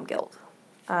the mom guilt.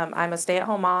 I'm a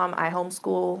stay-at-home mom. I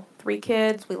homeschool 3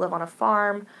 kids. We live on a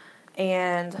farm,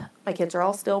 and my kids are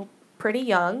all still pretty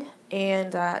young.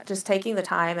 And just taking the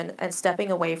time and stepping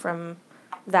away from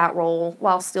that role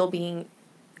while still being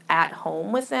at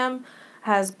home with them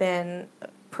has been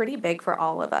pretty big for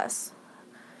all of us.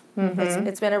 Mm-hmm.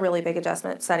 It's been a really big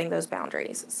adjustment setting those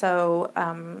boundaries. So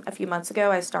a few months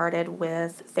ago, I started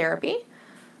with therapy.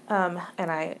 And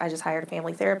I just hired a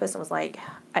family therapist and was like,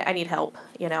 I need help,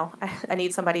 I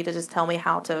need somebody to just tell me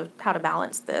how to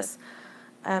balance this.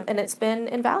 And it's been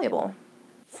invaluable.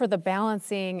 For the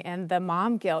balancing and the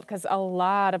mom guilt, because a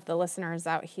lot of the listeners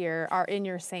out here are in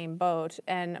your same boat,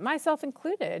 and myself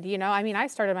included. I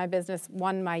started my business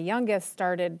when my youngest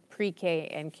started pre-K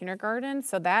and kindergarten,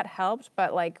 so that helped.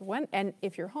 But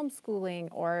if you're homeschooling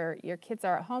or your kids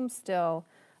are at home still,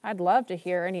 I'd love to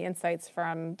hear any insights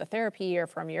from the therapy or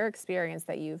from your experience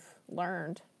that you've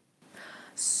learned.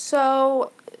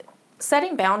 So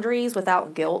setting boundaries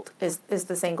without guilt is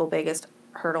the single biggest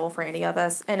hurdle for any of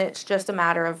us. And it's just a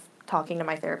matter of talking to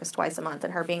my therapist twice a month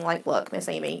and her being like, look, Miss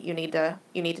Amy, you need to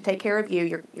take care of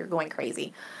you. You're going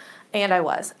crazy. And I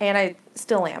was, and I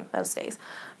still am most days.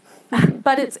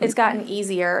 But it's gotten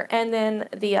easier. And then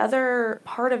the other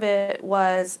part of it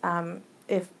was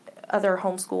if other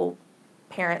homeschool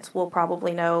parents will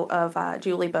probably know of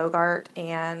Julie Bogart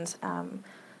and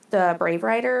the Brave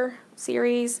Writer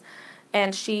series.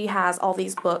 And she has all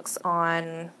these books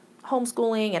on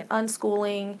homeschooling and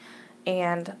unschooling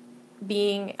and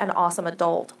being an awesome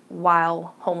adult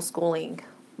while homeschooling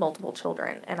multiple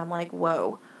children. And I'm like,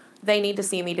 whoa, they need to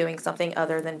see me doing something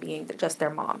other than being just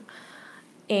their mom.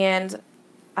 And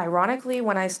ironically,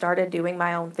 when I started doing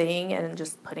my own thing and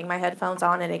just putting my headphones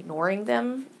on and ignoring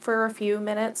them for a few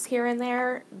minutes here and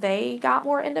there, they got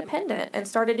more independent and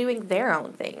started doing their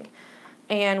own thing.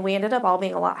 And we ended up all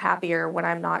being a lot happier when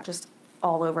I'm not just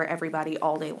all over everybody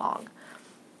all day long.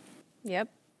 Yep.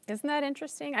 Isn't that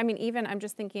interesting? Even I'm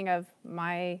just thinking of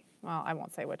I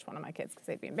won't say which one of my kids because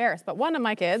they'd be embarrassed, but one of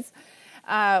my kids,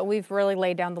 we've really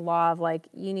laid down the law of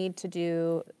you need to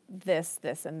do this,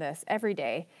 this, and this every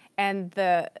day. And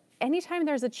anytime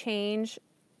there's a change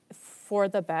for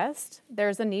the best,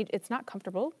 there's a need. It's not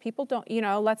comfortable. People don't,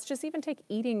 let's just even take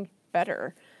eating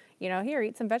better. Here,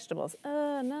 eat some vegetables.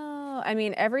 No.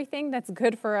 Everything that's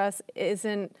good for us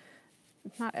isn't,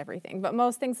 not everything, but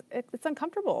most things, it's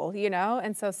uncomfortable,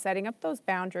 And so setting up those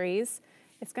boundaries,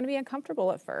 it's going to be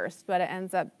uncomfortable at first, but it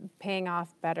ends up paying off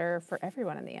better for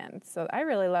everyone in the end. So I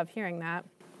really love hearing that.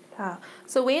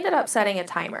 So we ended up setting a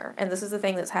timer, and this is the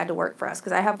thing that's had to work for us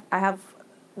because I have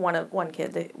one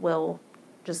kid that will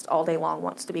just all day long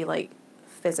wants to be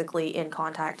physically in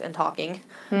contact and talking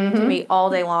to me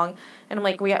all day long, and I'm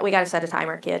like, we got to set a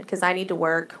timer, kid, because I need to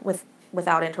work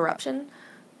without interruption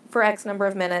for X number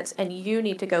of minutes, and you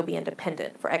need to go be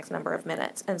independent for X number of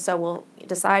minutes. And so we'll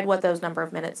decide what those number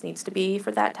of minutes needs to be for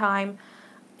that time.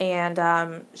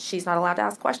 And she's not allowed to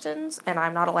ask questions, and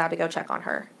I'm not allowed to go check on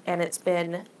her. And it's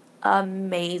been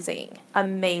amazing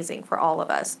for all of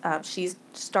us. She's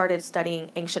started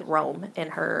studying ancient Rome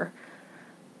in her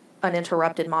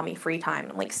uninterrupted mommy free time.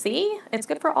 I'm like, see, it's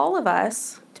good for all of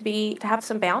us to have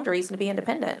some boundaries and to be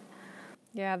independent.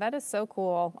 Yeah, that is so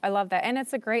cool. I love that. And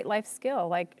it's a great life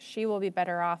skill. She will be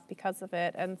better off because of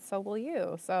it, and so will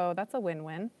you. So that's a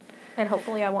win-win. And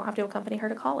hopefully I won't have to accompany her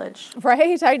to college.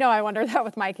 Right? I know. I wonder that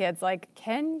with my kids.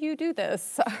 Can you do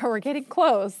this? We're getting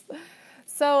close.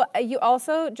 So you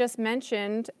also just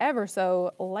mentioned ever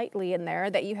so lightly in there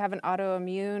that you have an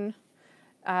autoimmune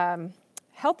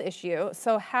health issue.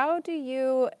 So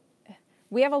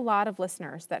we have a lot of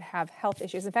listeners that have health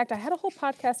issues. In fact, I had a whole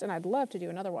podcast and I'd love to do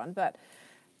another one, but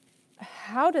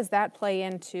how does that play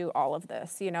into all of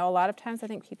this? A lot of times I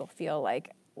think people feel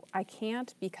like I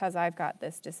can't because I've got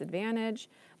this disadvantage,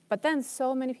 but then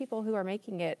so many people who are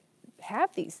making it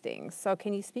have these things. So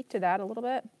can you speak to that a little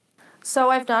bit?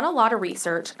 So I've done a lot of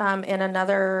research in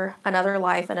another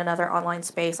life, in another online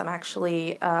space. I'm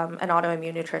actually an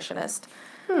autoimmune nutritionist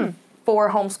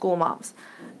for homeschool moms.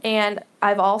 And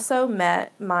I've also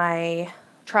met my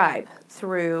tribe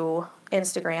through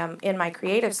Instagram in my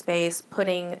creative space,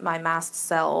 putting my mast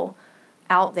cell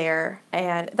out there.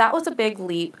 And that was a big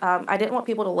leap. I didn't want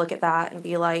people to look at that and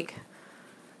be like,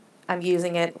 I'm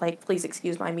using it, like, please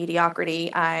excuse my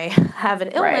mediocrity. I have an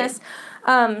illness,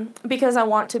 because I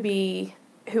want to be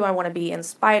who I want to be in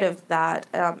spite of that,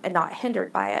 and not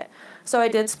hindered by it. So I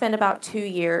did spend about 2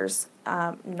 years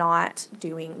not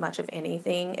doing much of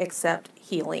anything except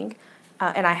healing,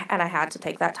 and I had to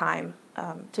take that time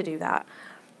to do that.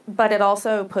 But it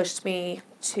also pushed me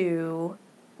to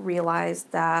realize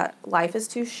that life is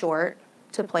too short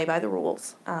to play by the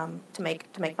rules, to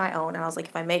make my own. And I was like,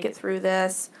 if I make it through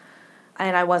this.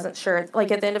 And I wasn't sure,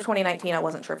 like at the end of 2019, I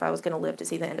wasn't sure if I was going to live to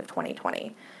see the end of 2020.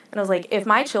 And I was like, if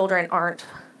my children aren't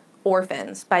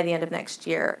orphans by the end of next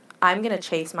year, I'm going to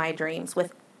chase my dreams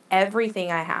with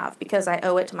everything I have because I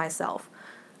owe it to myself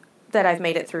that I've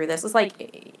made it through this. It's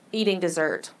like eating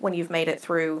dessert when you've made it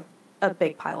through a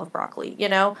big pile of broccoli, you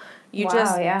have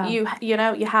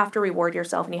to reward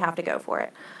yourself and you have to go for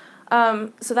it.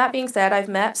 So that being said, I've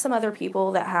met some other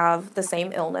people that have the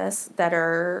same illness that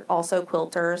are also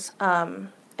quilters,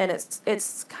 and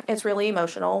it's really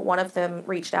emotional. One of them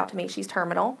reached out to me. She's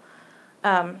terminal,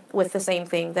 with the same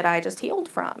thing that I just healed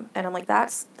from, and I'm like,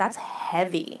 that's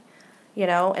heavy,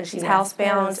 and she's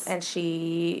housebound, and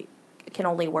she can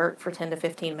only work for 10 to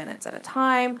 15 minutes at a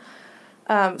time.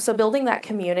 So building that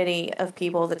community of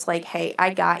people that's like, hey,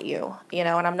 I got you, and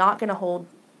I'm not going to hold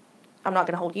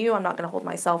you, I'm not going to hold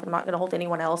myself, I'm not going to hold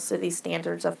anyone else to these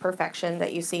standards of perfection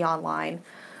that you see online,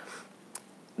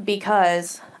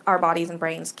 because our bodies and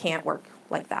brains can't work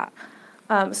like that.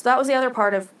 So that was the other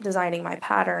part of designing my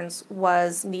patterns,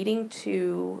 was needing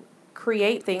to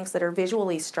create things that are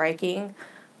visually striking,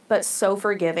 but so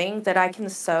forgiving that I can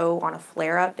sew on a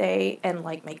flare-up day and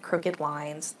like make crooked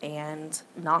lines and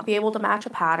not be able to match a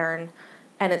pattern,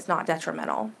 and it's not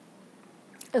detrimental.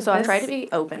 So I try to be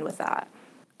open with that.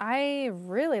 I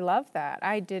really love that.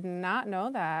 I did not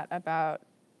know that about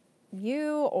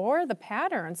you or the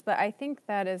patterns, but I think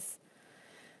that is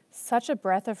such a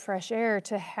breath of fresh air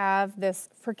to have this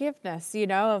forgiveness,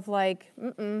 of like,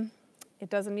 it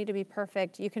doesn't need to be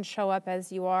perfect. You can show up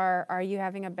as you are. Are you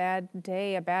having a bad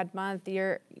day, a bad month?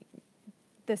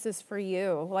 This is for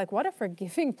you. Like, what a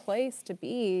forgiving place to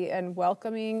be, and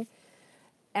welcoming.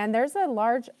 And there's a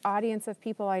large audience of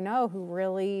people I know who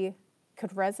really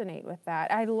could resonate with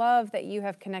that. I love that you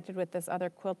have connected with this other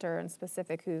quilter in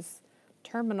specific who's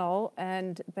terminal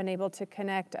and been able to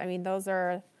connect. I mean, those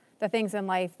are the things in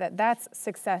life that's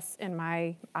success in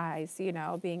my eyes,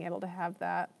 being able to have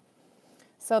that.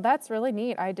 So that's really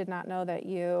neat. I did not know that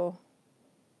you,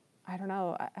 I don't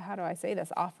know, how do I say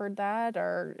this, offered that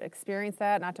or experienced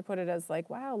that, not to put it as like,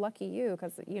 wow, lucky you,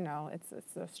 because,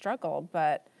 it's a struggle,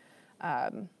 but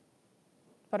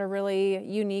a really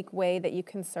unique way that you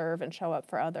can serve and show up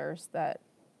for others that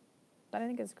I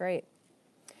think is great.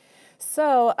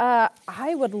 So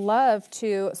I would love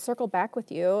to circle back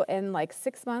with you in like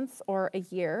 6 months or a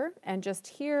year and just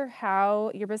hear how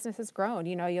your business has grown.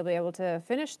 You'll be able to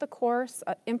finish the course,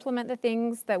 implement the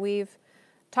things that we've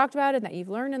talked about and that you've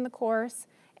learned in the course,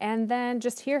 and then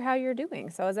just hear how you're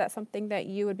doing. So is that something that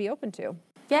you would be open to?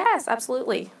 Yes,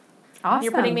 absolutely. Awesome.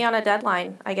 You're putting me on a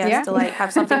deadline, I guess, to like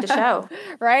have something to show.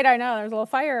 Right, I know. There's a little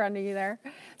fire under you there.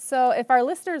 So if our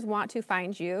listeners want to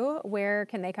find you, where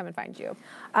can they come and find you?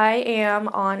 I am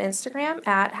on Instagram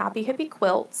at Happy Hippie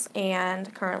Quilts,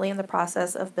 and currently in the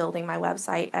process of building my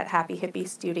website at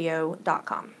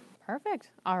happyhippiestudio.com.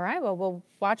 Perfect. All right. Well, we'll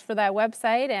watch for that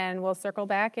website, and we'll circle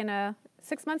back in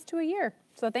 6 months to a year.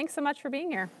 So thanks so much for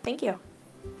being here. Thank you.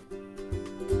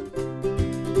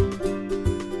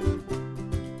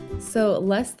 So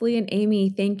Leslie and Amy,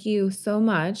 thank you so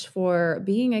much for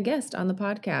being a guest on the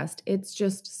podcast. It's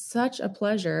just such a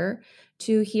pleasure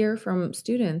to hear from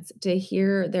students, to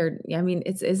hear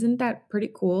isn't that pretty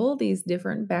cool? These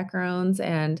different backgrounds,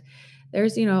 and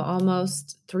there's,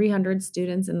 almost 300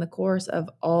 students in the course of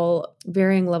all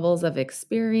varying levels of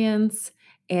experience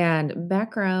and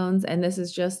backgrounds. And this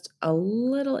is just a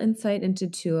little insight into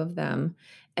 2 of them.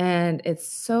 And it's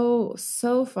so,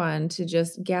 so fun to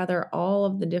just gather all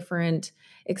of the different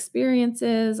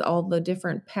experiences, all the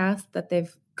different paths that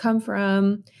they've come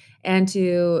from, and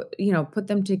to, put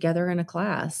them together in a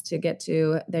class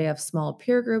they have small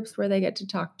peer groups where they get to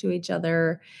talk to each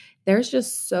other. There's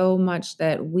just so much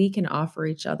that we can offer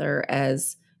each other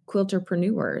as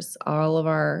quilterpreneurs, all of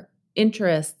our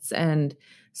interests and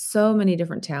so many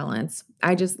different talents.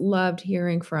 I just loved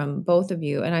hearing from both of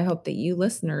you, and I hope that you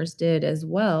listeners did as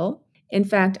well. In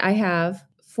fact, I have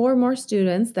 4 more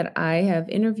students that I have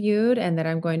interviewed and that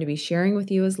I'm going to be sharing with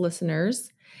you as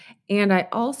listeners. And I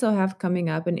also have coming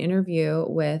up an interview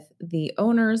with the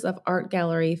owners of Art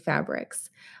Gallery Fabrics.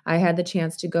 I had the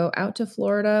chance to go out to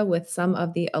Florida with some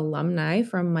of the alumni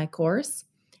from my course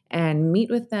and meet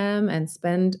with them and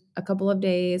spend a couple of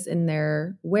days in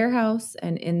their warehouse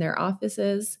and in their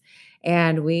offices.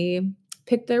 And we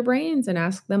picked their brains and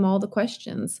asked them all the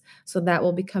questions. So that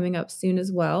will be coming up soon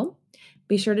as well.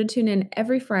 Be sure to tune in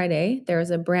every Friday. There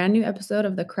is a brand new episode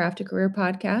of the Craft to Career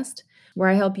podcast where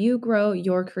I help you grow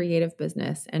your creative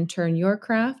business and turn your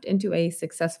craft into a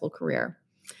successful career.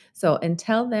 So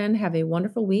until then, have a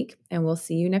wonderful week, and we'll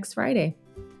see you next Friday.